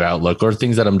the negative outlook or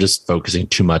things that I'm just focusing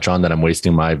too much on, that I'm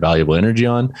wasting my valuable energy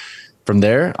on. From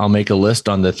there, I'll make a list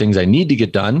on the things I need to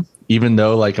get done, even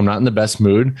though like I'm not in the best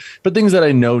mood, but things that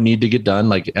I know need to get done.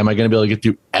 Like, am I going to be able to get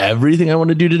through everything I want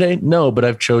to do today? No, but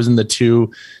I've chosen the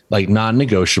two like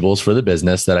non-negotiables for the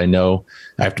business that I know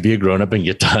I have to be a grown-up and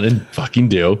get done and fucking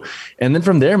do. And then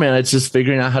from there, man, it's just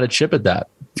figuring out how to chip at that,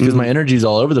 because my energy is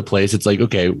all over the place. It's like,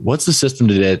 okay, what's the system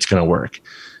today that's going to work?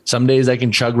 Some days I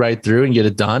can chug right through and get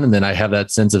it done. And then I have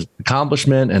that sense of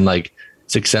accomplishment and like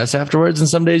success afterwards. And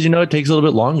some days, you know, it takes a little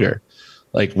bit longer.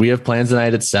 like we have plans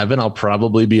tonight at 7. I'll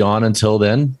probably be on until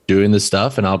then doing this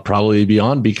stuff. And I'll probably be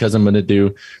on because I'm going to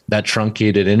do that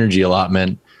truncated energy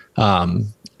allotment,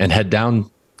 and head down,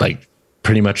 like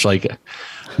pretty much like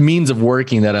means of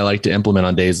working that I like to implement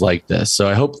on days like this. So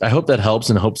I hope that helps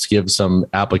and hopes give some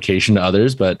application to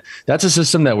others, but that's a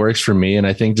system that works for me. And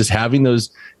I think just having those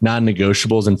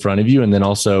non-negotiables in front of you, and then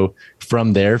also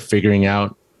from there, figuring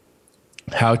out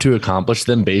how to accomplish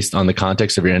them based on the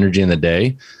context of your energy in the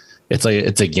day. It's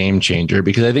a game changer,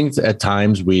 because I think at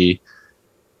times we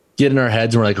get in our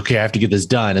heads and we're like, okay, I have to get this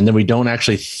done. And then we don't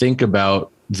actually think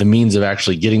about the means of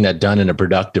actually getting that done in a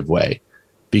productive way,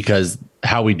 because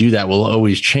how we do that will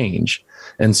always change.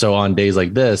 And so on days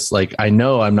like this, like I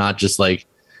know I'm not just like,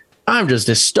 I'm just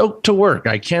as stoked to work.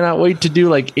 I cannot wait to do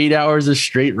like 8 hours of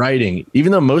straight writing,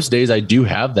 even though most days I do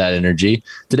have that energy.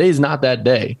 Today is not that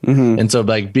day. And so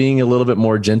like being a little bit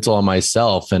more gentle on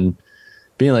myself and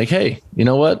being like, hey, you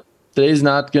know what? Today's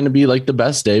not going to be like the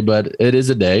best day, but it is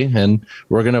a day, and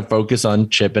we're going to focus on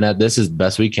chipping at this as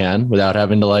best we can without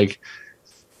having to like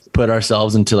put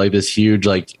ourselves into like this huge,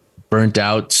 like burnt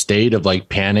out state of like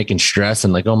panic and stress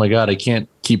and like, oh my God, I can't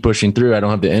keep pushing through. I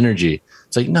don't have the energy.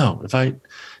 It's like, no, if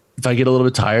I get a little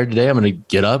bit tired today, I'm going to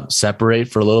get up, separate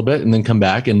for a little bit, and then come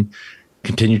back and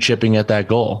continue chipping at that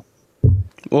goal.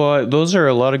 Well, those are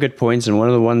a lot of good points, and one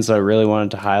of the ones I really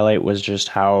wanted to highlight was just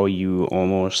how you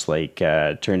almost like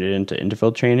turned it into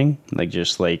interval training, like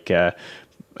just like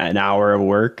an hour of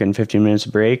work and 15 minutes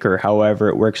of break, or however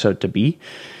it works out to be,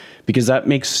 because it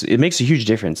makes a huge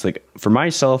difference. Like for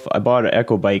myself, I bought an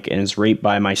Echo bike and it's right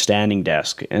by my standing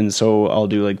desk, and so I'll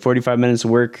do like 45 minutes of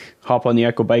work, hop on the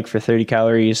Echo bike for 30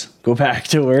 calories, go back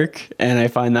to work, and I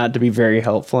find that to be very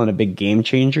helpful and a big game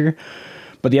changer.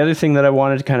 But the other thing that I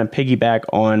wanted to kind of piggyback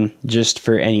on, just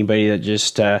for anybody that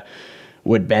just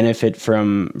would benefit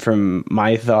from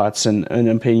my thoughts and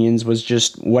opinions, was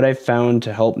just what I found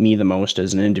to help me the most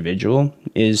as an individual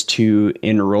is to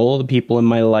enroll the people in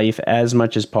my life as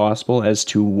much as possible as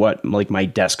to what like my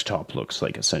desktop looks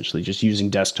like, essentially just using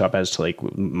desktop as to like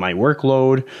my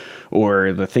workload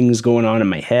or the things going on in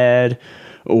my head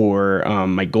or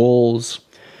my goals.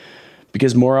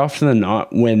 Because more often than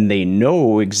not, when they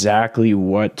know exactly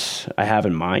what I have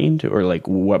in mind, or like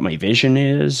what my vision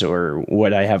is, or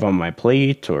what I have on my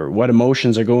plate, or what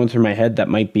emotions are going through my head that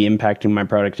might be impacting my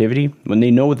productivity, when they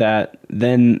know that,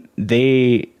 then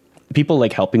people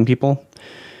like helping people.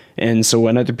 And so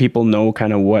when other people know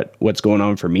kind of what's going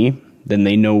on for me, then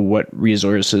they know what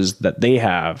resources that they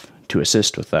have to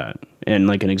assist with that. And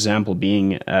like an example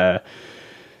being,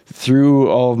 through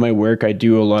all of my work, I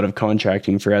do a lot of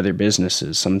contracting for other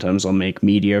businesses. Sometimes I'll make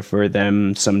media for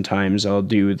them. Sometimes I'll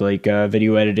do like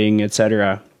video editing,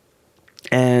 etc.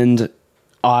 And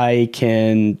I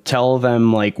can tell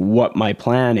them like what my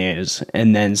plan is,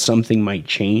 and then something might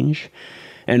change.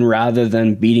 And rather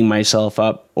than beating myself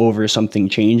up over something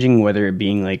changing, whether it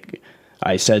being like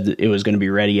I said it was going to be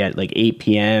ready at like 8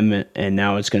 p.m. and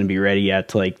now it's going to be ready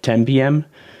at like 10 p.m.,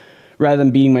 rather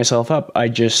than beating myself up, I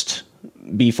just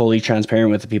be fully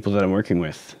transparent with the people that I'm working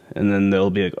with. And then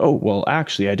they'll be like, oh, well,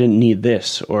 actually, I didn't need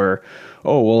this. Or,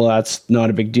 oh, well, that's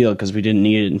not a big deal because we didn't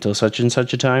need it until such and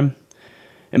such a time.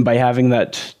 And by having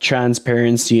that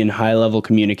transparency and high-level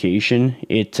communication,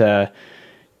 it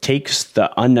takes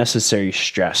the unnecessary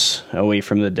stress away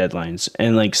from the deadlines.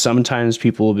 And, like, sometimes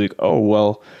people will be like, oh,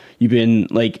 well, you've been,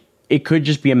 like, it could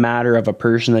just be a matter of a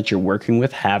person that you're working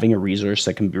with having a resource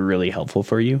that can be really helpful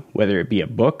for you, whether it be a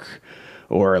book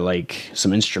or like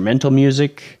some instrumental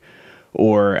music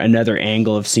or another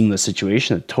angle of seeing the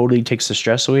situation that totally takes the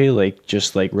stress away. Like,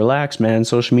 just like, relax, man,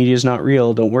 social media is not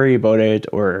real, don't worry about it.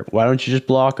 Or why don't you just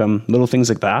block them? Little things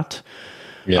like that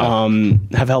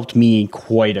have helped me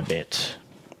quite a bit.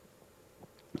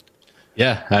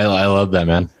 Yeah, I love that,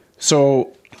 man.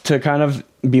 So to kind of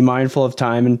be mindful of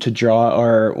time and to draw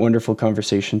our wonderful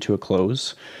conversation to a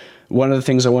close, one of the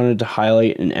things I wanted to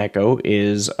highlight in Echo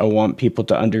is I want people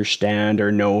to understand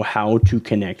or know how to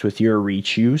connect with you or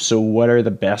reach you. So what are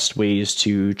the best ways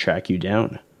to track you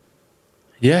down?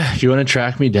 Yeah, if you want to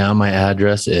track me down, my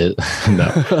address is no.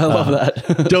 I love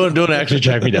that. Don't actually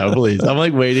track me down, please. I'm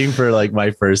like waiting for like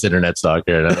my first internet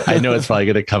stalker. And I know it's probably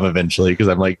gonna come eventually because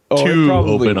I'm like too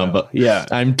open on. But yeah,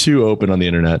 I'm too open on the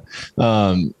internet.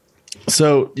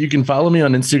 So you can follow me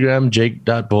on Instagram,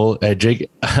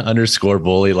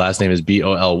 Jake_Boly. Last name is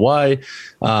Boly.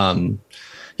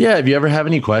 Yeah, if you ever have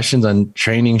any questions on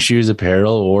training, shoes,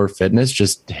 apparel, or fitness,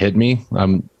 just hit me.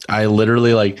 I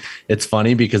literally, like, it's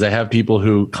funny because I have people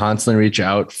who constantly reach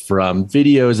out from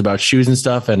videos about shoes and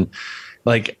stuff. And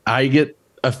like, I get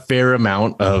a fair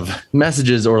amount of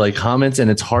messages or like comments, and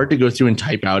it's hard to go through and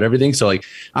type out everything. So like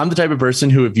I'm the type of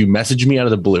person who, if you message me out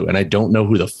of the blue and I don't know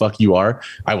who the fuck you are,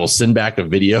 I will send back a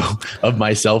video of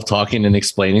myself talking and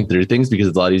explaining through things, because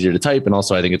it's a lot easier to type. And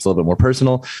also I think it's a little bit more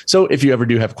personal. So if you ever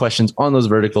do have questions on those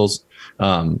verticals,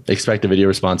 expect a video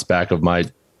response back of my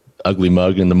ugly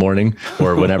mug in the morning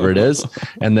or whenever it is.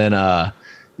 And then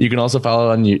you can also follow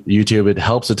on YouTube. It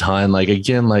helps a ton. Like,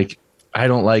 again, like, I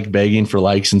don't like begging for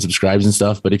likes and subscribes and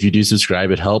stuff, but if you do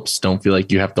subscribe, it helps. Don't feel like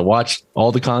you have to watch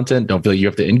all the content. Don't feel like you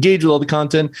have to engage with all the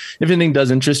content. If anything does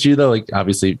interest you, though, like,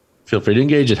 obviously feel free to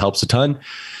engage. It helps a ton.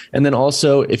 And then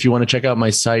also, if you want to check out my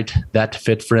site,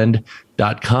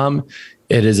 thatfitfriend.com,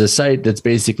 it is a site that's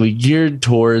basically geared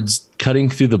towards cutting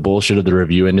through the bullshit of the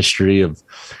review industry, of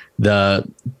the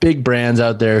big brands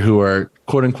out there who are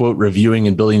quote unquote reviewing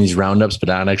and building these roundups, but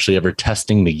not actually ever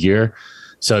testing the gear.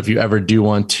 So if you ever do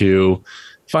want to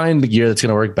find the gear that's going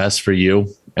to work best for you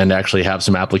and actually have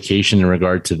some application in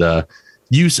regard to the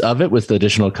use of it with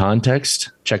additional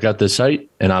context, check out this site,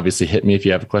 and obviously hit me if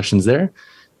you have questions there.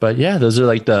 But yeah, those are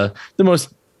like the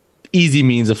most easy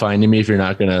means of finding me if you're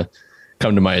not going to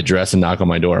come to my address and knock on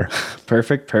my door.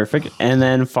 Perfect. And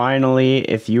then finally,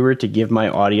 if you were to give my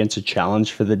audience a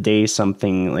challenge for the day,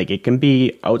 something like, it can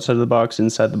be outside of the box,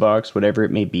 inside the box, whatever it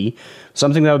may be,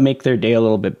 something that would make their day a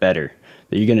little bit better,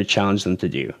 that you're going to challenge them to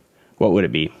do, what would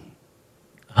it be?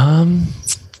 Trying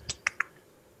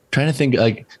to think,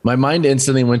 like, my mind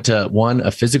instantly went to one,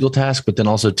 a physical task, but then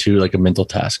also two, like a mental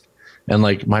task. And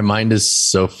like, my mind is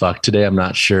so fucked today. I'm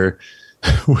not sure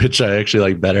which I actually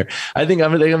like better. I think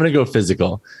I'm going to go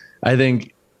physical. I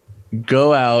think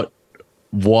go out,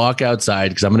 walk outside,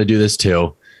 because I'm going to do this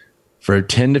too, for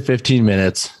 10 to 15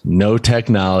 minutes, no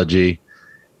technology,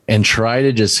 and try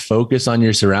to just focus on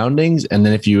your surroundings. And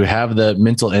then if you have the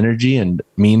mental energy and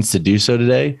means to do so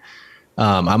today,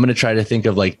 I'm going to try to think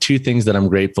of like two things that I'm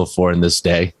grateful for in this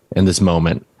day, in this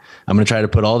moment. I'm going to try to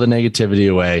put all the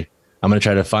negativity away. I'm going to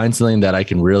try to find something that I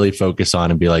can really focus on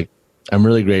and be like, I'm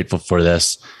really grateful for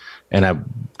this. And I'm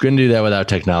going to do that without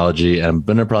technology. And I'm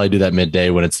going to probably do that midday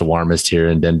when it's the warmest here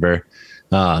in Denver.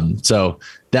 So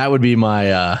that would be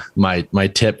my my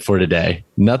tip for today.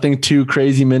 Nothing too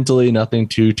crazy mentally, nothing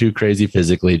too crazy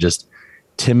physically, just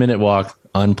 10-minute walk,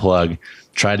 unplug,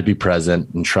 try to be present,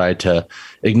 and try to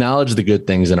acknowledge the good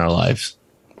things in our lives.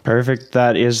 Perfect.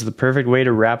 That is the perfect way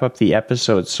to wrap up the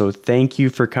episode. So thank you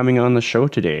for coming on the show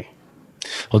today.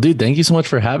 Well, dude, thank you so much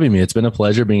for having me. It's been a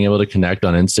pleasure being able to connect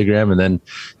on Instagram and then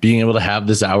being able to have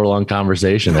this hour-long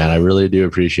conversation, man. I really do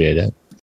appreciate it.